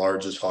the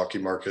largest hockey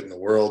market in the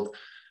world.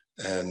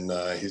 And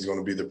he's going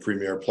to be the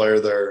premier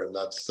player there. And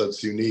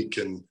that's unique.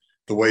 And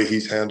the way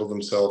he's handled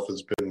himself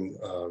has been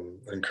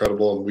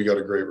incredible. And we got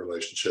a great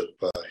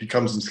relationship. He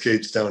comes and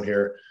skates down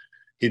here.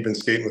 He'd been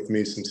skating with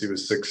me since he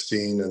was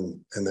 16,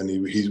 and then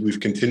we've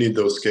continued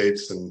those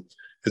skates, and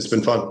it's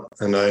been fun,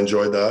 and I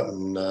enjoyed that,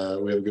 and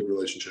we have a good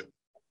relationship.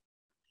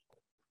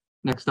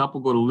 Next up,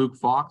 we'll go to Luke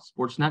Fox,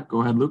 Sportsnet.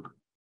 Go ahead, Luke.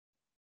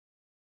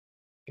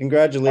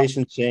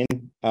 Congratulations, Shane.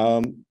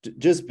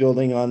 Just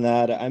building on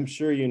that, I'm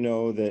sure you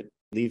know that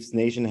Leafs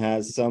Nation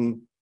has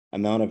some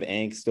amount of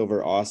angst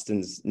over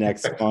Austin's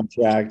next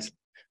contract.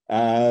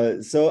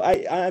 So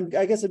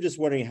I guess I'm just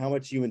wondering how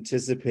much you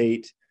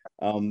anticipate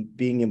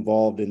being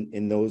involved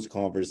in those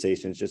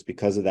conversations just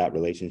because of that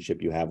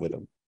relationship you have with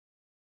him.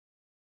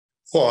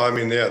 Well, I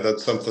mean, yeah,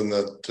 that's something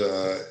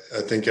that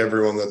I think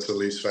everyone that's a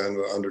Leafs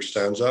fan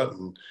understands that,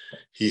 and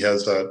he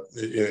has that,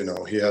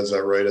 he has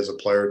that right as a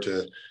player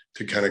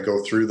to kind of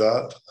go through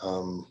that.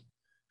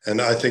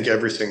 And I think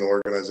every single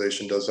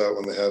organization does that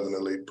when they have an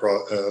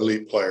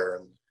elite player,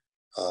 and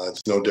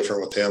it's no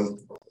different with him.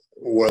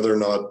 Whether or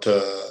not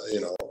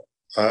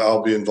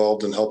I'll be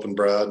involved in helping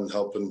Brad and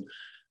helping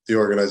the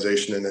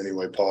organization in any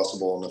way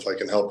possible, and if I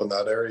can help in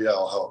that area,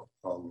 I'll help.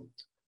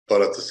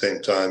 but at the same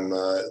time,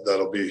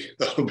 that'll be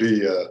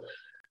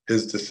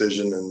his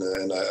decision,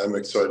 and I'm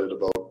excited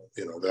about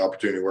the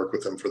opportunity to work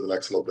with him for the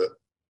next little bit.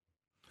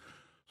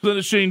 So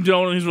then Shane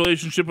Doan and his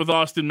relationship with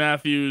Austin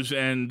Matthews,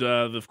 and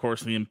of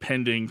course the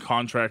impending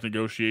contract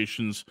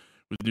negotiations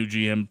with new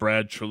GM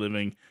Brad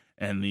Treliving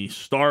and the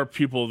star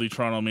pupil of the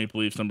Toronto Maple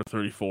Leafs, number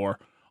 34,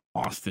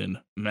 Austin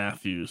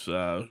Matthews.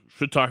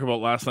 Should talk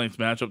about last night's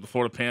matchup, the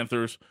Florida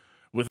Panthers,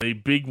 with a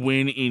big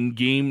win in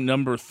game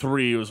number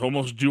 3. It was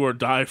almost do or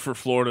die for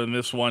Florida in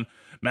this one.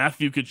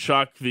 Matthew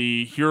Tkachuk,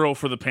 the hero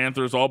for the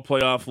Panthers all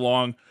playoff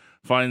long,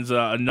 finds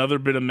another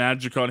bit of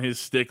magic on his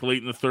stick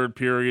late in the third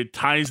period,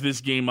 ties this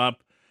game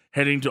up,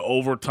 heading to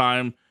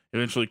overtime.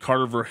 Eventually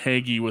Carter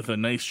Verhaeghe with a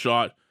nice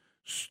shot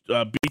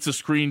beats a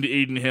screen to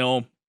Aiden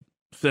Hill,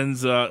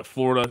 sends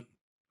Florida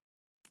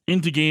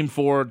into game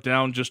 4,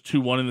 down just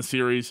 2-1 in the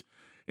series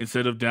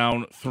instead of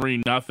down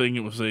 3-0.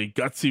 It was a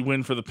gutsy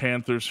win for the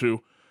Panthers,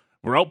 who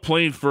were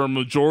outplayed for a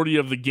majority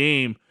of the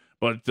game,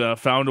 but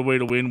found a way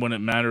to win when it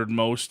mattered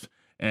most,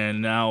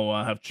 and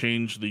now have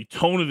changed the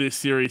tone of this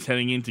series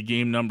heading into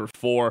game number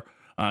 4.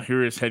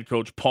 Here is head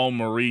coach Paul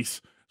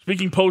Maurice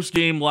speaking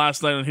post-game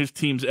last night on his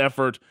team's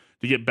effort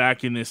to get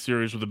back in this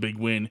series with a big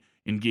win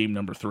in game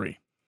number 3.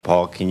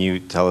 Paul, can you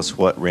tell us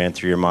what ran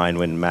through your mind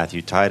when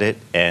Matthew tied it,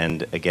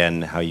 and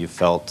again, how you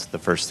felt the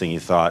first thing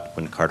you thought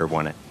when Carter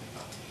won it?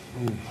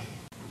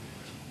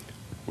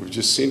 We've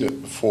just seen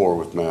it before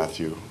with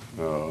Matthew.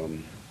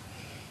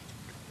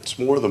 It's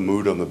more the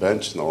mood on the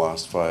bench in the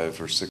last 5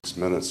 or 6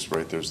 minutes,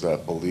 right? There's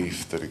that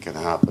belief that it can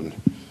happen.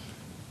 I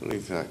don't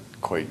think that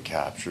quite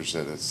captures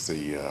it. It's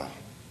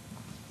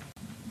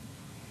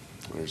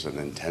there's an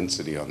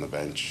intensity on the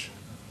bench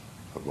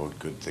about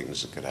good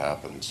things that could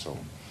happen. So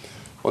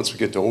once we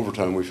get to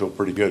overtime, we feel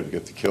pretty good. We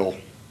get the kill,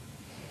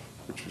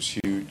 which was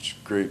huge.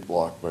 Great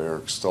block by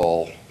Eric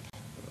Stahl.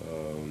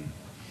 And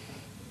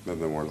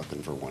then we're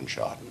looking for one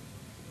shot.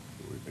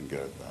 We've been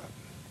good at that.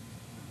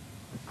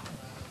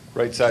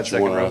 Right side,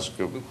 second row. You want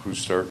to ask who's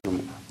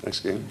starting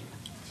next game?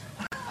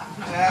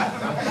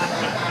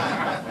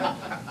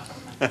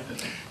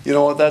 You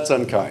know what? That's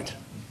unkind,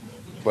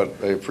 but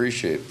I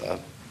appreciate that.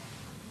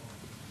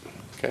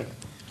 Okay,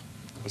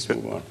 let's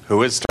move on.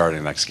 Who is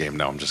starting next game?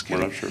 No, I'm just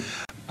kidding. We're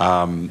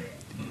not sure.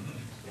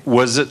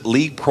 Was it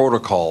league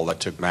protocol that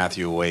took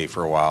Matthew away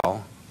for a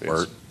while? Yes.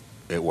 Or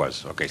it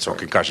was? Okay, so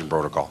concussion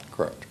protocol.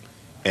 Correct.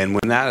 And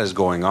when that is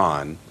going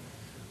on,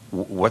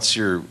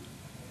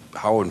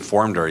 how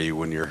informed are you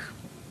when you're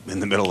in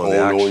the middle of the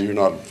action? No, you're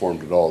not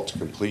informed at all. It's a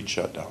complete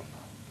shutdown.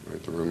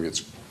 Right? The room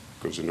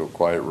goes into a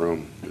quiet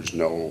room. There's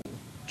no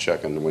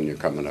checking when you're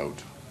coming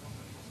out.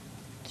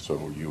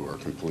 So you are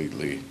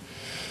completely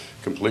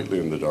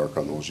in the dark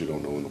on those. You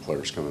don't know when the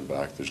player's coming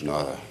back. There's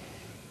not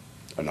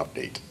an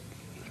update.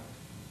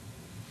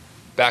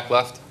 Back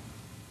left.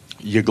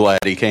 You glad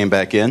he came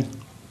back in?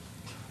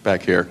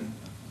 Back here.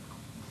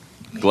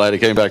 Glad he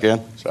came back in?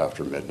 It's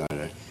after midnight,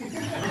 eh?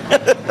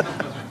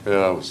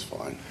 Yeah, it was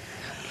fine.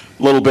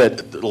 A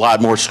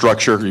lot more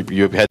structure.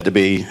 You had to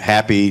be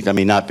happy. I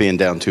mean, not being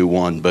down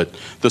 2-1, but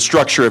the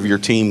structure of your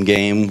team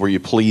game. Were you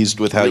pleased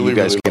with how you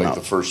guys came out?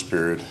 The first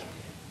period.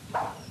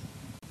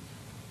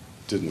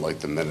 Didn't like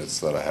the minutes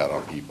that I had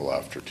on people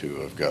after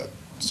 2. I've got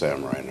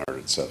Sam Reinhart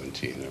at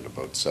 17 and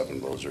about 7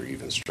 of those are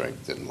even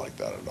strength. Didn't like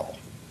that at all,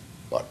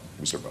 but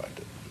we survived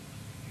it.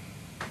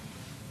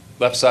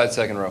 Left side,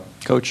 second row.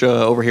 Coach,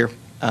 over here,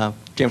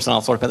 Jameson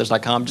on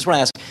FloridaPanthers.com. Just want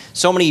to ask,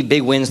 so many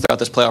big wins throughout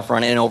this playoff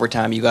run and in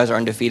overtime. You guys are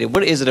undefeated.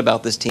 What is it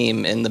about this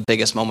team in the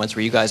biggest moments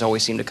where you guys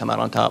always seem to come out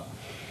on top?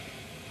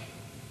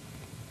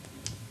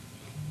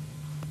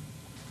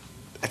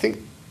 I think,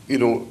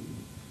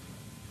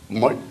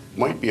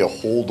 might be a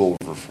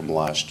holdover from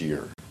last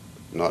year,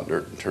 not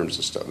in terms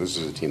of stuff. This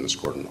is a team that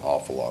scored an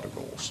awful lot of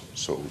goals.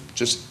 So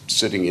just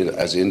sitting in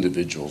as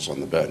individuals on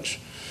the bench,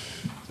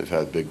 they've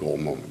had big goal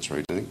moments,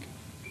 right? I think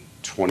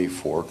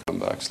 24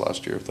 comebacks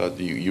last year. If that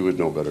you would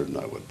know better than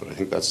I would, but I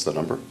think that's the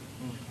number.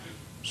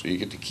 So you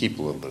get to keep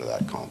a little bit of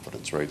that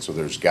confidence, right? So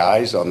there's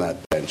guys on that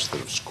bench that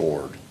have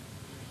scored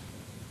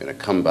in a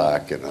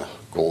comeback and a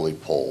goalie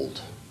pulled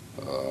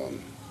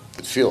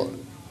that feel it.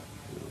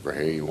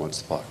 Verhaeghe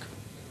wants the puck,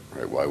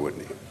 right? Why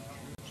wouldn't he?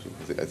 So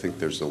I think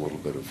there's a little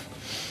bit of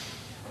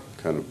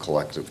kind of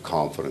collective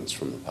confidence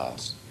from the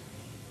past.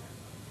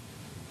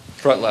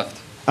 Front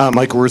left.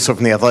 Michael Russo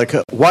from The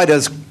Athletic. Why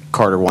does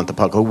Carter want the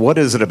puck? What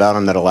is it about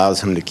him that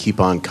allows him to keep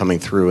on coming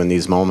through in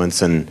these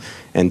moments? And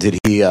did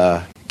he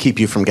keep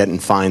you from getting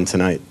fined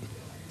tonight?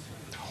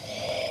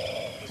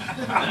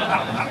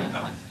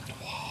 I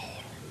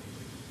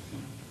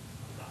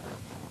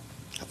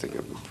think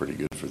I've been pretty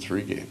good for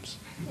 3 games.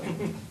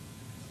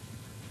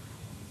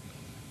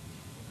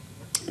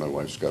 My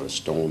wife's got a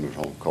stone at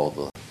home called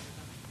the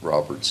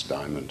Roberts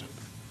Diamond.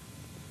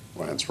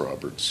 Lance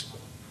Roberts.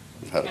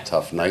 I've had a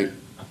tough night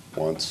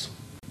once,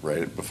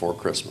 right before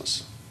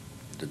Christmas.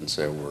 Didn't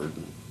say a word.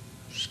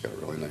 She's got a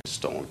really nice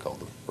stone called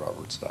the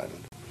Roberts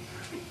Diamond.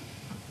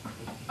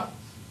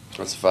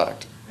 That's a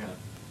fact.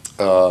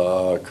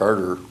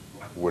 Carter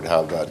would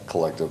have that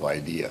collective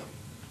idea,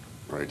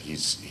 right?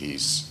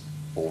 He's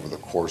over the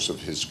course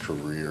of his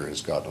career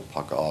has gotten a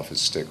puck off his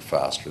stick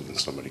faster than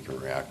somebody can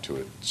react to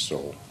it.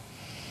 So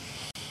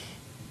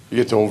you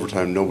get to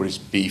overtime, nobody's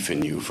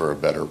beefing you for a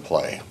better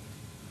play.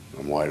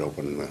 I'm wide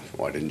open.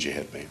 Why didn't you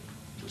hit me?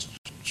 Just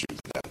shoot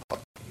the damn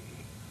puck.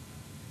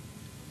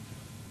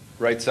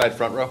 Right side,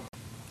 front row.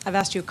 I've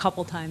asked you a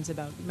couple times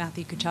about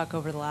Matthew Tkachuk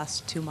over the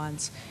last 2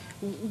 months.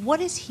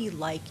 What is he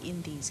like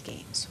in these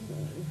games?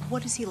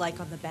 What is he like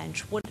on the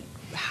bench?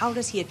 How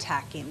does he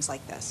attack games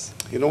like this?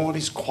 You know what?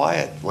 He's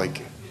quiet.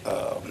 Like,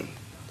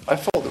 I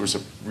felt there was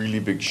a really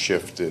big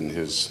shift in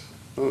his,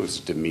 not his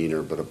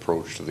demeanor, but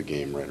approach to the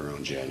game right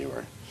around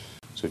January.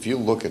 So if you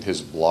look at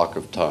his block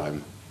of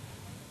time,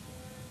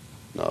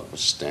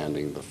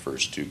 notwithstanding the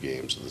first 2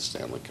 games of the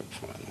Stanley Cup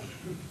final,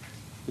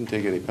 didn't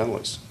take any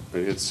penalties.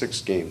 He had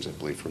 6 games, I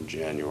believe, from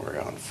January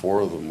on.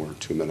 4 of them were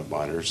 2-minute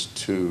minors.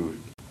 2,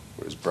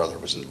 his brother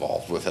was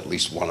involved with at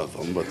least one of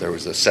them, but there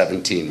was a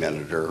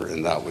 17-minuter,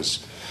 and that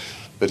was.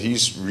 But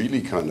he's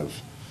really kind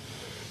of,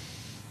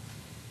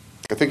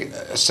 I think,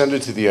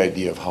 ascended to the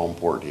idea of how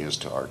important he is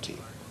to our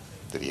team,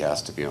 that he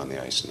has to be on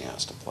the ice and he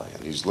has to play,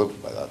 and he's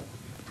lived by that.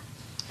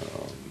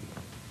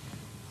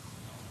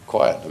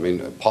 Quiet. I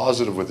mean,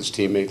 positive with his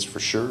teammates for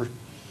sure,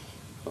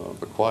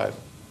 but quiet.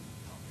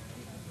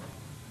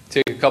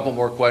 Take a couple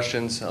more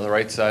questions on the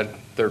right side,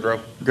 third row.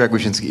 Greg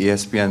Wyshynski,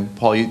 ESPN.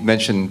 Paul, you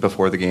mentioned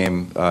before the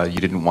game you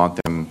didn't want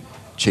them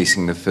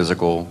chasing the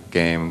physical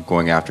game,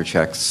 going after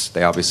checks.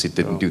 They obviously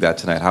didn't do that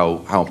tonight.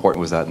 How important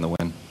was that in the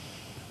win?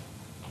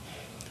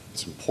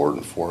 It's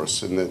important for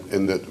us in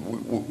that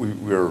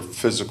we're a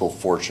physical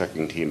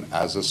forechecking team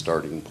as a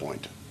starting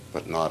point,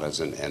 but not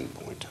as an end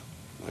point.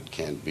 That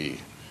can't be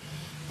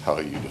how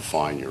you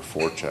define your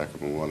forecheck.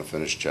 I mean, we want to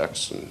finish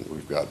checks, and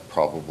we've got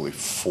probably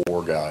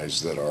 4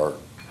 guys that are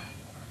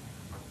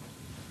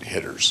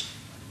hitters,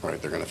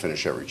 right? They're going to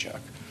finish every check.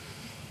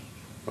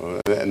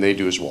 And they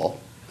do as well.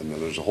 And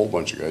then there's a whole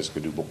bunch of guys who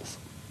can do both.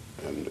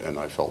 And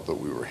I felt that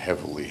we were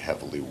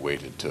heavily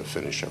weighted to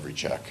finish every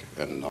check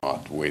and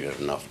not weighted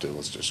enough to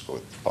let's just go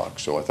with the puck.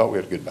 So I thought we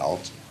had a good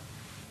balance.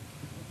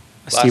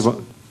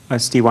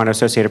 Steve Weiner,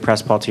 Associated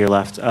Press, Paul, to your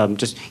left.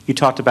 Just you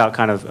talked about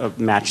kind of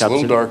matchups. It's a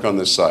little dark on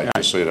this side,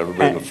 just so you have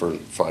everybody in the front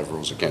 5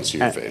 rows that can't see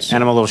your face.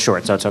 And I'm a little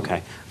short, so it's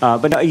okay.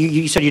 But no,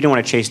 you said you didn't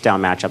want to chase down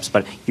matchups,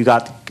 but you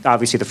got,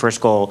 obviously, the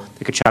first goal,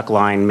 the Tkachuk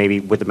line, maybe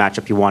with the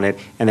matchup you wanted,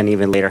 and then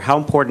even later. How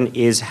important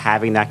is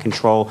having that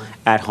control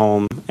at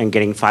home and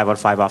getting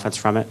 5-out-of-5 offense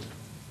from it?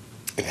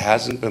 It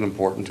hasn't been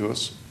important to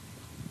us.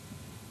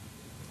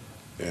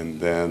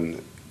 And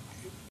then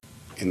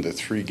in the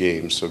 3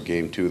 games, so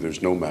game 2,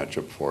 there's no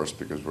matchup for us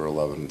because we're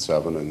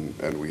 11-7,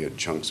 and we had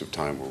chunks of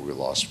time where we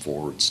lost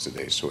forwards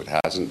today. So it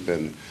hasn't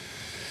been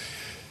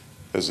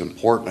as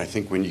important. I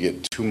think when you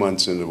get 2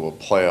 months into a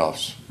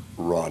playoffs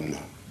run,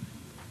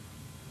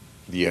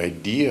 the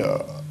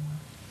idea,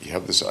 you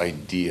have this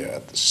idea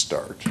at the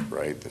start,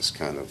 right? This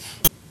kind of,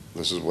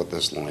 this is what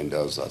this line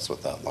does, that's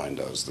what that line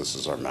does, this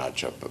is our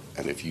matchup.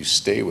 And if you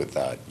stay with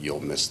that, you'll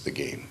miss the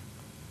game.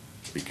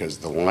 Because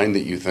the line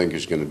that you think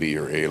is going to be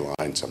your A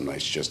line some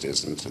nights just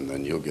isn't, and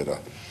then you'll get a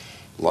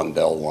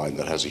Lundell line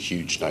that has a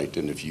huge night,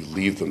 and if you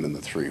leave them in the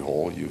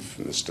 3-hole, you've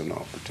missed an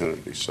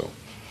opportunity. So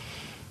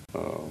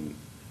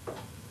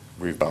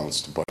we've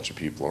bounced a bunch of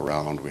people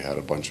around. We had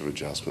a bunch of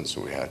adjustments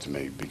that we had to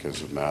make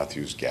because of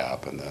Matthew's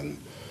gap, and then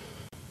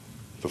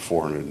the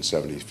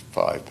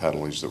 475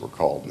 penalties that were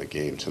called in the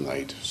game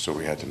tonight. So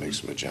we had to make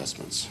some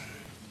adjustments.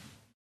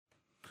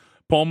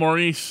 Paul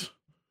Maurice,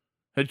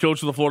 head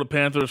coach of the Florida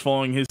Panthers,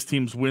 following his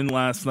team's win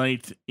last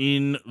night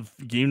in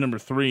game number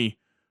 3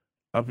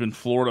 up in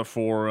Florida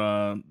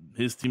for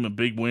his team, a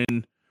big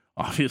win.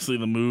 Obviously,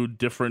 the mood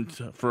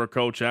different for a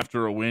coach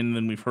after a win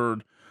than we've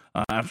heard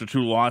after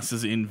 2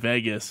 losses in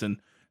Vegas, and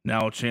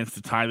now a chance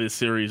to tie this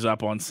series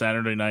up on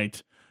Saturday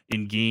night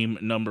in game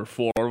number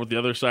 4. With the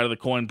other side of the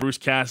coin, Bruce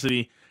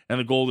Cassidy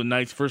and the Golden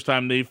Knights, first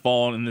time they've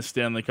fallen in this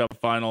Stanley Cup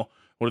final.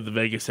 What did the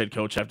Vegas head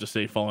coach have to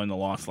say following the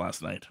loss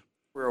last night?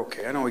 We're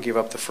okay. I know we gave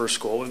up the first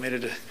goal. We made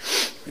it,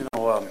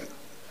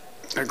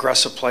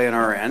 aggressive play on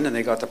our end, and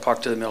they got the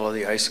puck to the middle of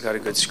the ice and got a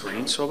good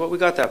screen. So, but we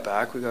got that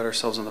back. We got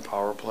ourselves on the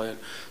power play.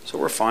 So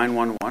we're fine,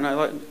 1-1.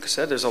 Like I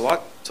said, there's a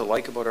lot to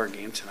like about our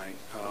game tonight.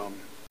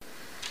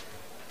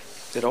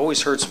 It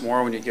always hurts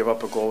more when you give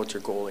up a goal with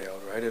your goalie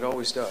out, right? It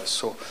always does.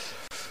 So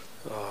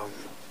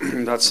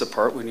that's the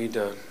part we need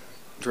to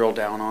drill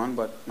down on.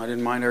 But I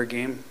didn't mind our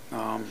game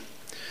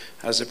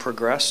as it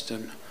progressed,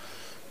 and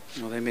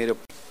they made a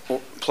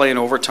play in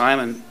overtime,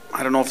 and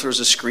I don't know if there was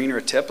a screen or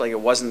a tip. Like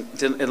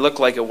it looked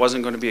like it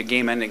wasn't going to be a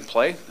game-ending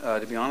play,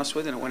 to be honest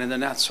with you, and it went in the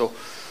net. So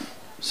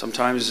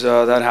sometimes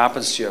that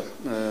happens to you.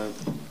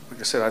 Like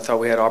I said, I thought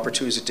we had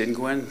opportunities that didn't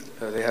go in.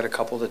 They had a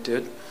couple that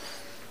did.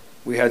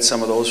 We had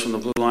some of those from the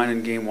blue line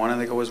in game 1. I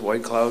think it was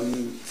White Cloud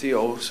and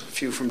Theo, a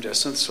few from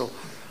distance. So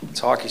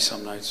it's hockey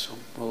some nights. So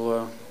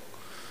we'll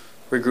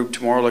regroup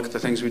tomorrow, look at the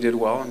things we did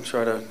well, and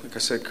try to, like I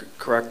said,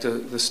 correct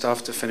the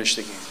stuff to finish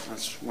the game.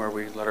 That's where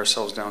we let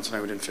ourselves down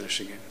tonight. We didn't finish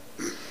the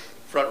game.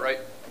 Front right.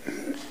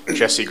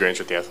 Jesse Grange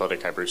with The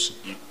Athletic. Hi, Bruce.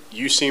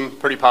 you seem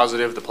pretty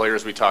positive. The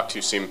players we talked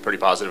to seem pretty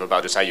positive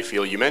about just how you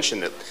feel. You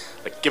mentioned that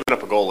like giving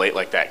up a goal late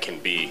like that can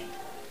be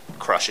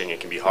crushing. It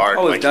can be hard.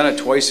 Oh, we've done it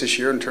twice this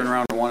year and turned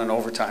around and won in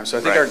overtime. So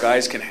I think our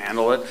guys can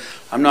handle it.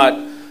 I'm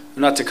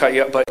not to cut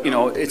you up, but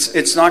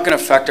it's not going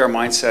to affect our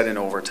mindset in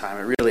overtime.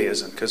 It really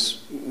isn't,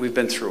 because we've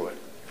been through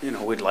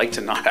it. We'd like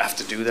to not have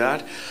to do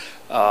that.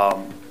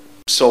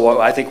 So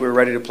I think we were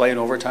ready to play in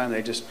overtime.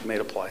 They just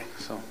made a play.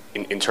 So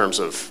in terms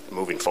of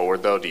moving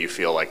forward, though, do you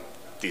feel like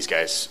these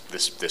guys,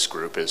 this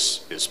group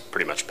is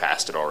pretty much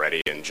past it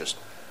already and just?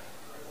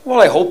 Well,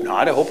 I hope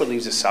not. I hope it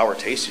leaves a sour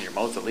taste in your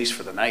mouth, at least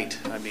for the night.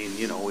 I mean,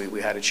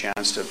 we had a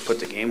chance to put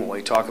the game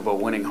away. Talk about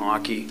winning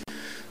hockey,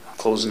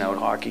 closing out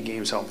hockey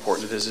games, how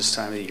important it is this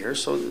time of the year.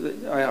 So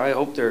I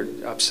hope they're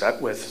upset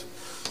with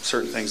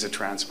certain things that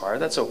transpire.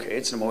 That's okay.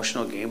 It's an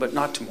emotional game, but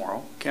not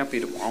tomorrow. Can't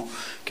be tomorrow.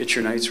 Get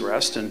your night's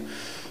rest and,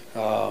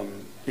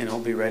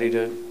 be ready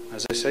to,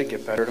 as I say,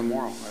 get better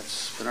tomorrow.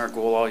 That's been our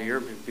goal all year,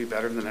 be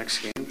better in the next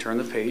game, turn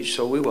the page,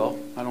 so we will.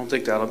 I don't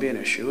think that'll be an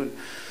issue. And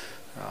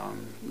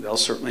they'll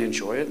certainly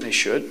enjoy it, and they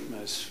should.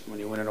 As when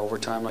you win in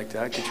overtime like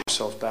that, get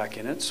yourself back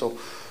in it. So,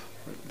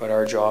 but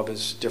our job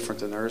is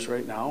different than theirs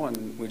right now,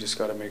 and we just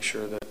got to make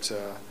sure that,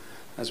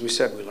 as we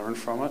said, we learn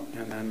from it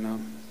and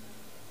then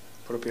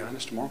put it behind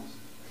us tomorrow.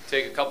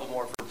 Take a couple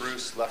more for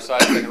Bruce, left side,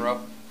 pick and row.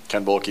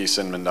 Ken Bulkey,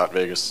 Cinnamon,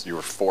 Vegas. You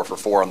were 4 for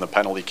 4 on the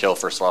penalty kill.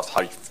 First off,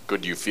 how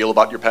good do you feel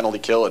about your penalty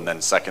kill? And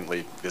then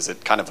secondly, does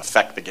it kind of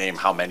affect the game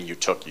how many you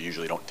took? You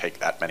usually don't take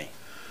that many.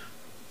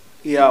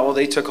 Yeah, well,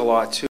 they took a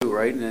lot too,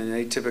 right? And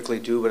they typically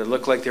do, but it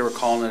looked like they were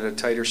calling it a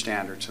tighter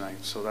standard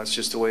tonight. So that's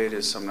just the way it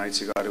is. Some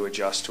nights you got to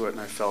adjust to it, and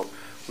I felt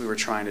we were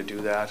trying to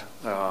do that.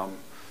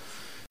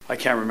 I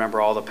can't remember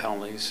all the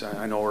penalties.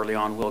 I know early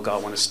on Will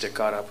got one, his stick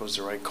got up. It was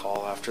the right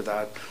call. After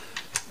that,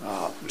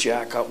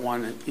 Jack got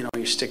one.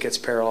 Your stick gets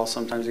parallel.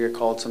 Sometimes you get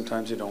called,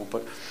 sometimes you don't.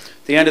 But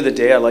at the end of the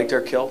day, I liked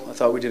our kill. I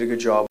thought we did a good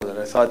job with it.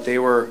 I thought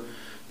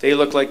they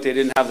looked like they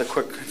didn't have the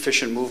quick,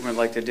 efficient movement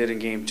like they did in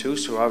game 2,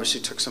 so obviously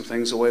took some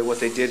things away. What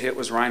they did hit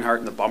was Reinhart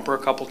in the bumper a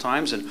couple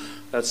times, and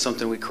that's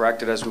something we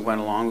corrected as we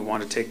went along. We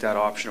want to take that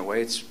option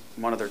away. It's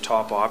one of their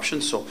top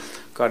options, so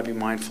got to be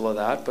mindful of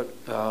that. But,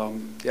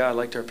 I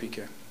liked our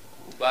PK.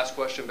 Last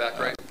question, back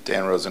right.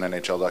 Dan Rosen,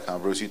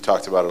 NHL.com. Bruce, you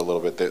talked about it a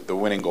little bit. The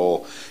winning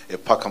goal,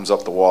 if puck comes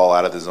up the wall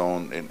out of the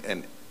zone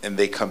and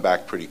they come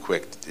back pretty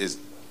quick, is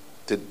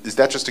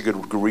that just a good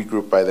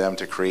regroup by them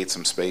to create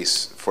some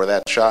space for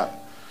that shot?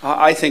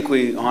 I think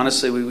we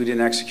didn't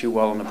execute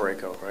well on the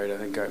breakout, right? I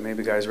think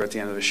maybe guys were at the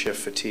end of the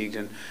shift fatigued,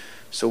 and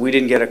so we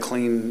didn't get a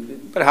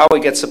clean. But how he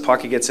gets the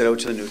puck, he gets it out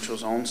to the neutral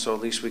zone, so at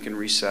least we can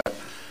reset.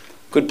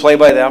 Good play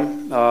by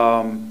them.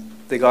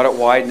 They got it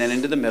wide and then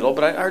into the middle,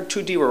 but our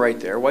 2D were right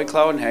there.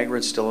 Whitecloud and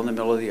Hagrid still in the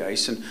middle of the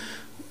ice, and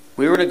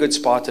we were in a good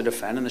spot to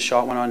defend, and the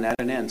shot went on net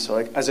and in. So,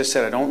 as I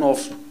said, I don't know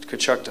if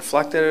Tkachuk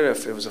deflected it,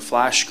 if it was a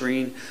flash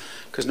screen,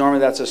 because normally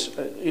that's a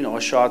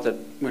shot that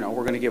we're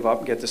going to give up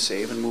and get the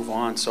save and move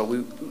on. So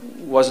it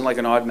wasn't like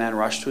an odd man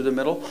rush through the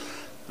middle.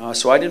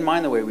 So I didn't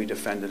mind the way we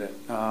defended it.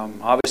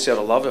 Obviously, I'd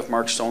have loved if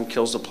Mark Stone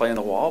kills the play in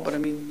the wall, but I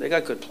mean, they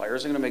got good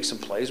players. They're going to make some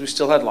plays. We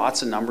still had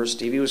lots of numbers.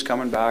 Stevie was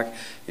coming back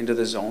into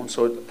the zone,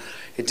 so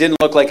it didn't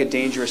look like a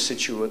dangerous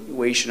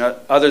situation.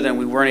 Other than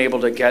we weren't able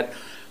to get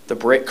the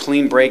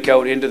clean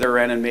breakout into their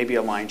end and maybe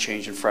a line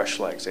change and fresh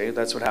legs.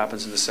 That's what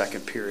happens in the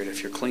second period.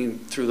 If you're clean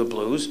through the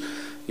Blues,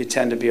 you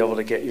tend to be able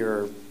to get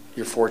your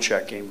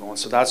forecheck game going.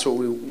 So that's what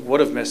we would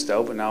have missed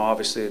out, but now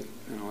obviously it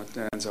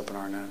ends up in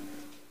our net.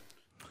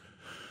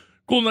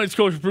 Golden Knights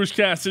coach Bruce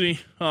Cassidy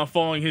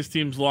following his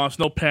team's loss.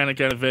 No panic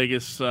out of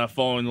Vegas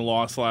following the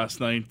loss last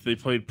night. They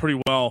played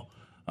pretty well,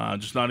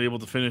 just not able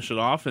to finish it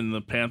off, and the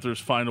Panthers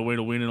find a way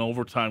to win in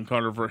overtime.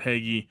 Carter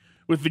Verhaeghe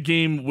with the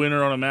game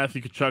winner on a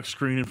Matthew Tkachuk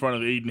screen in front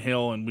of Aiden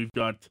Hill, and we've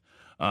got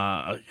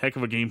a heck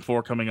of a Game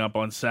 4 coming up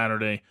on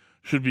Saturday.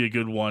 Should be a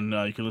good one.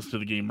 You can listen to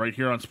the game right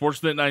here on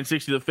Sportsnet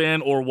 960 The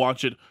Fan or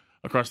watch it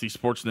across the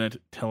Sportsnet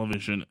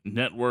television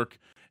network.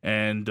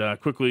 And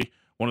quickly,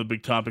 one of the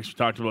big topics we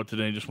talked about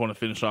today, just want to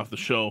finish off the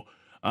show.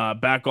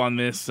 Back on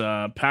this,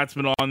 Pat's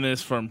been on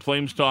this from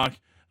Flames Talk,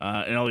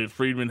 and Elliot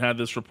Friedman had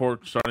this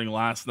report starting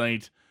last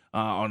night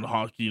on the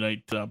Hockey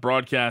Night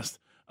broadcast.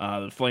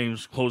 The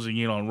Flames closing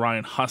in on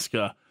Ryan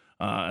Huska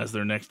as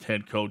their next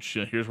head coach.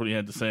 Here's what he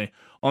had to say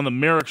on the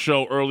Merrick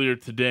Show earlier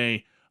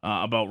today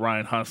about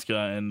Ryan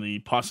Huska and the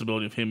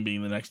possibility of him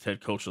being the next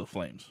head coach of the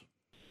Flames.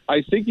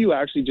 I think you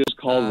actually just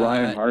called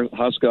Ryan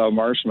Huska a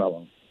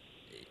marshmallow.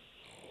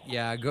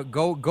 Yeah,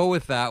 go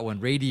with that one.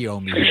 Radio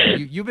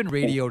me. You've been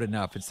radioed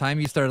enough. It's time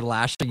you started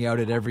lashing out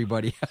at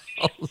everybody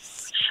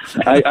else.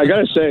 I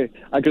gotta say,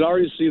 I could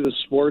already see the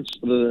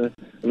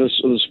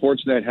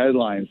Sportsnet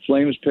headline: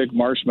 Flames pick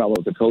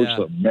marshmallow to coach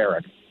them.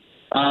 Merrick.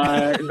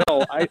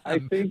 No, I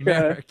think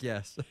Merrick.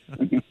 Yes.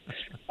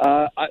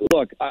 I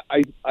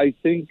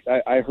think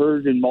I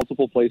heard in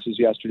multiple places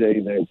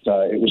yesterday that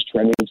it was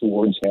trending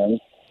towards him.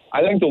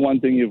 I think the one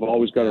thing you've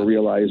always got to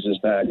realize is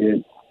that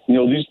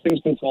these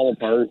things can fall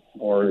apart,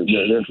 or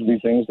there can be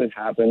things that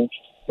happen.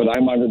 But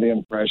I'm under the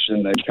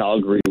impression that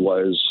Calgary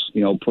was,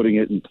 putting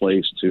it in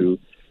place to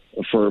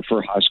for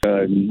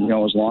Huska. And,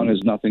 as long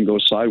as nothing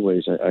goes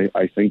sideways,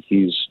 I think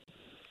he's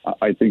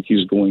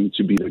going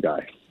to be the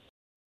guy.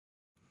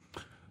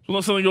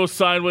 Unless something goes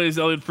sideways,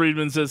 Elliot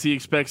Friedman says he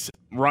expects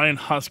Ryan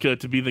Huska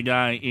to be the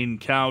guy in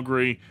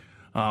Calgary.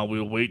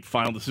 We'll wait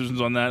final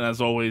decisions on that.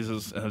 As always,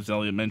 as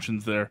Elliot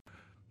mentions there,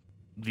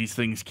 these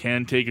things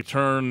can take a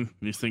turn.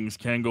 These things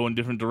can go in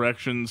different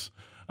directions.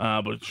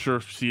 But it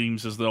sure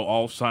seems as though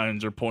all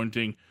signs are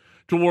pointing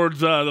towards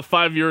the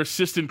 5-year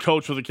assistant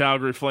coach for the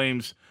Calgary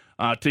Flames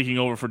taking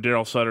over for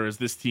Darryl Sutter as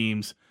this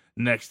team's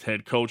next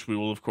head coach. We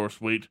will, of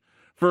course, wait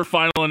for a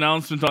final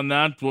announcement on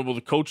that. What will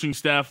the coaching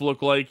staff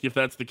look like? If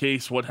that's the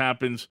case, what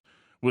happens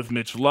with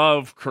Mitch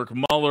Love, Kirk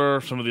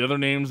Muller, some of the other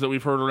names that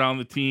we've heard around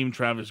the team,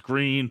 Travis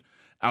Green,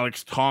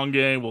 Alex Tongue,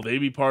 will they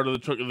be part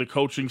of the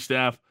coaching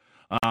staff?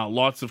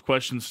 Lots of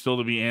questions still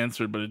to be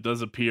answered, but it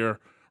does appear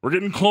we're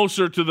getting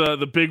closer to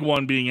the big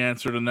one being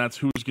answered, and that's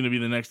who's going to be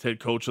the next head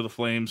coach of the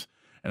Flames.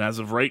 And as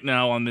of right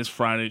now on this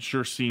Friday, it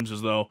sure seems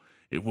as though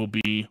it will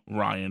be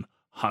Ryan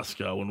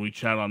Huska. When we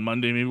chat on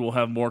Monday, maybe we'll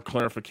have more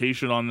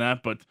clarification on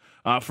that. But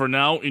for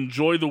now,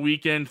 enjoy the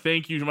weekend.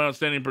 Thank you to my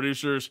outstanding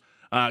producers,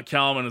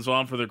 Callum and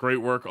Azam, for their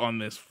great work on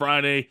this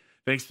Friday.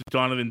 Thanks to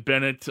Donovan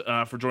Bennett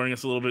for joining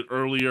us a little bit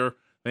earlier.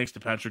 Thanks to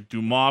Patrick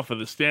Dumas for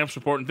the Stamps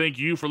report. And thank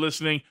you for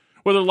listening,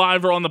 whether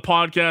live or on the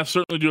podcast.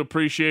 Certainly do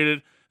appreciate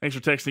it. Thanks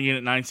for texting in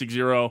at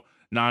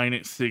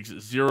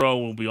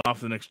 960-960. We'll be off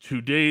the next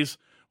 2 days.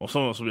 Well,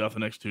 some of us will be off the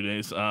next 2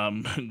 days.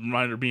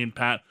 Reminder, me and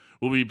Pat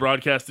will be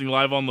broadcasting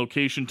live on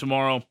location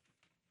tomorrow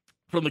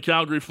from the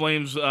Calgary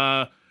Flames,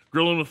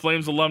 Grilling with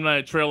Flames alumni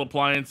at Trail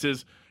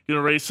Appliances. Going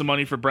to raise some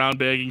money for brown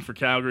bagging for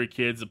Calgary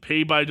kids. A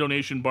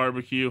pay-by-donation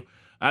barbecue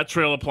at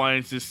Trail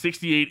Appliances,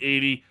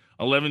 6880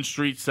 11th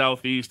Street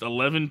Southeast,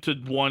 11 to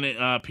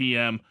 1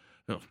 p.m.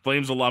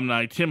 Flames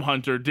alumni, Tim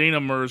Hunter,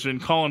 Dana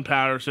Merzen, Colin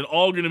Patterson,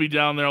 all going to be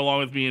down there along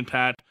with me and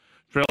Pat.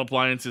 Trail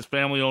Appliances,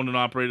 family-owned and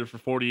operated for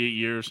 48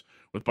 years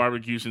with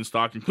barbecues in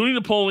stock, including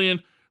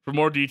Napoleon. For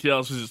more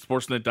details, visit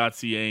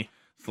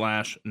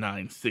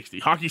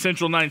sportsnet.ca/960. Hockey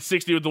Central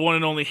 960 with the one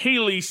and only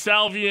Haley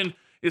Salvian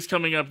is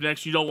coming up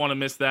next. You don't want to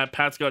miss that.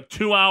 Pat's got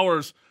 2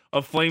 hours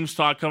of Flames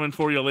talk coming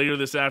for you later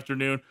this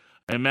afternoon.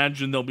 I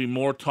imagine there'll be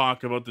more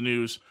talk about the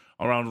news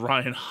around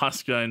Ryan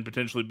Huska and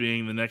potentially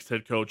being the next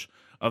head coach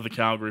of the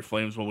Calgary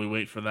Flames while we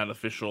wait for that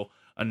official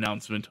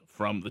announcement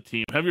from the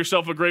team. Have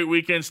yourself a great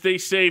weekend. Stay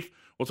safe.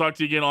 We'll talk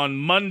to you again on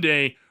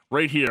Monday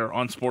right here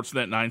on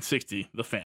Sportsnet 960, The Fan.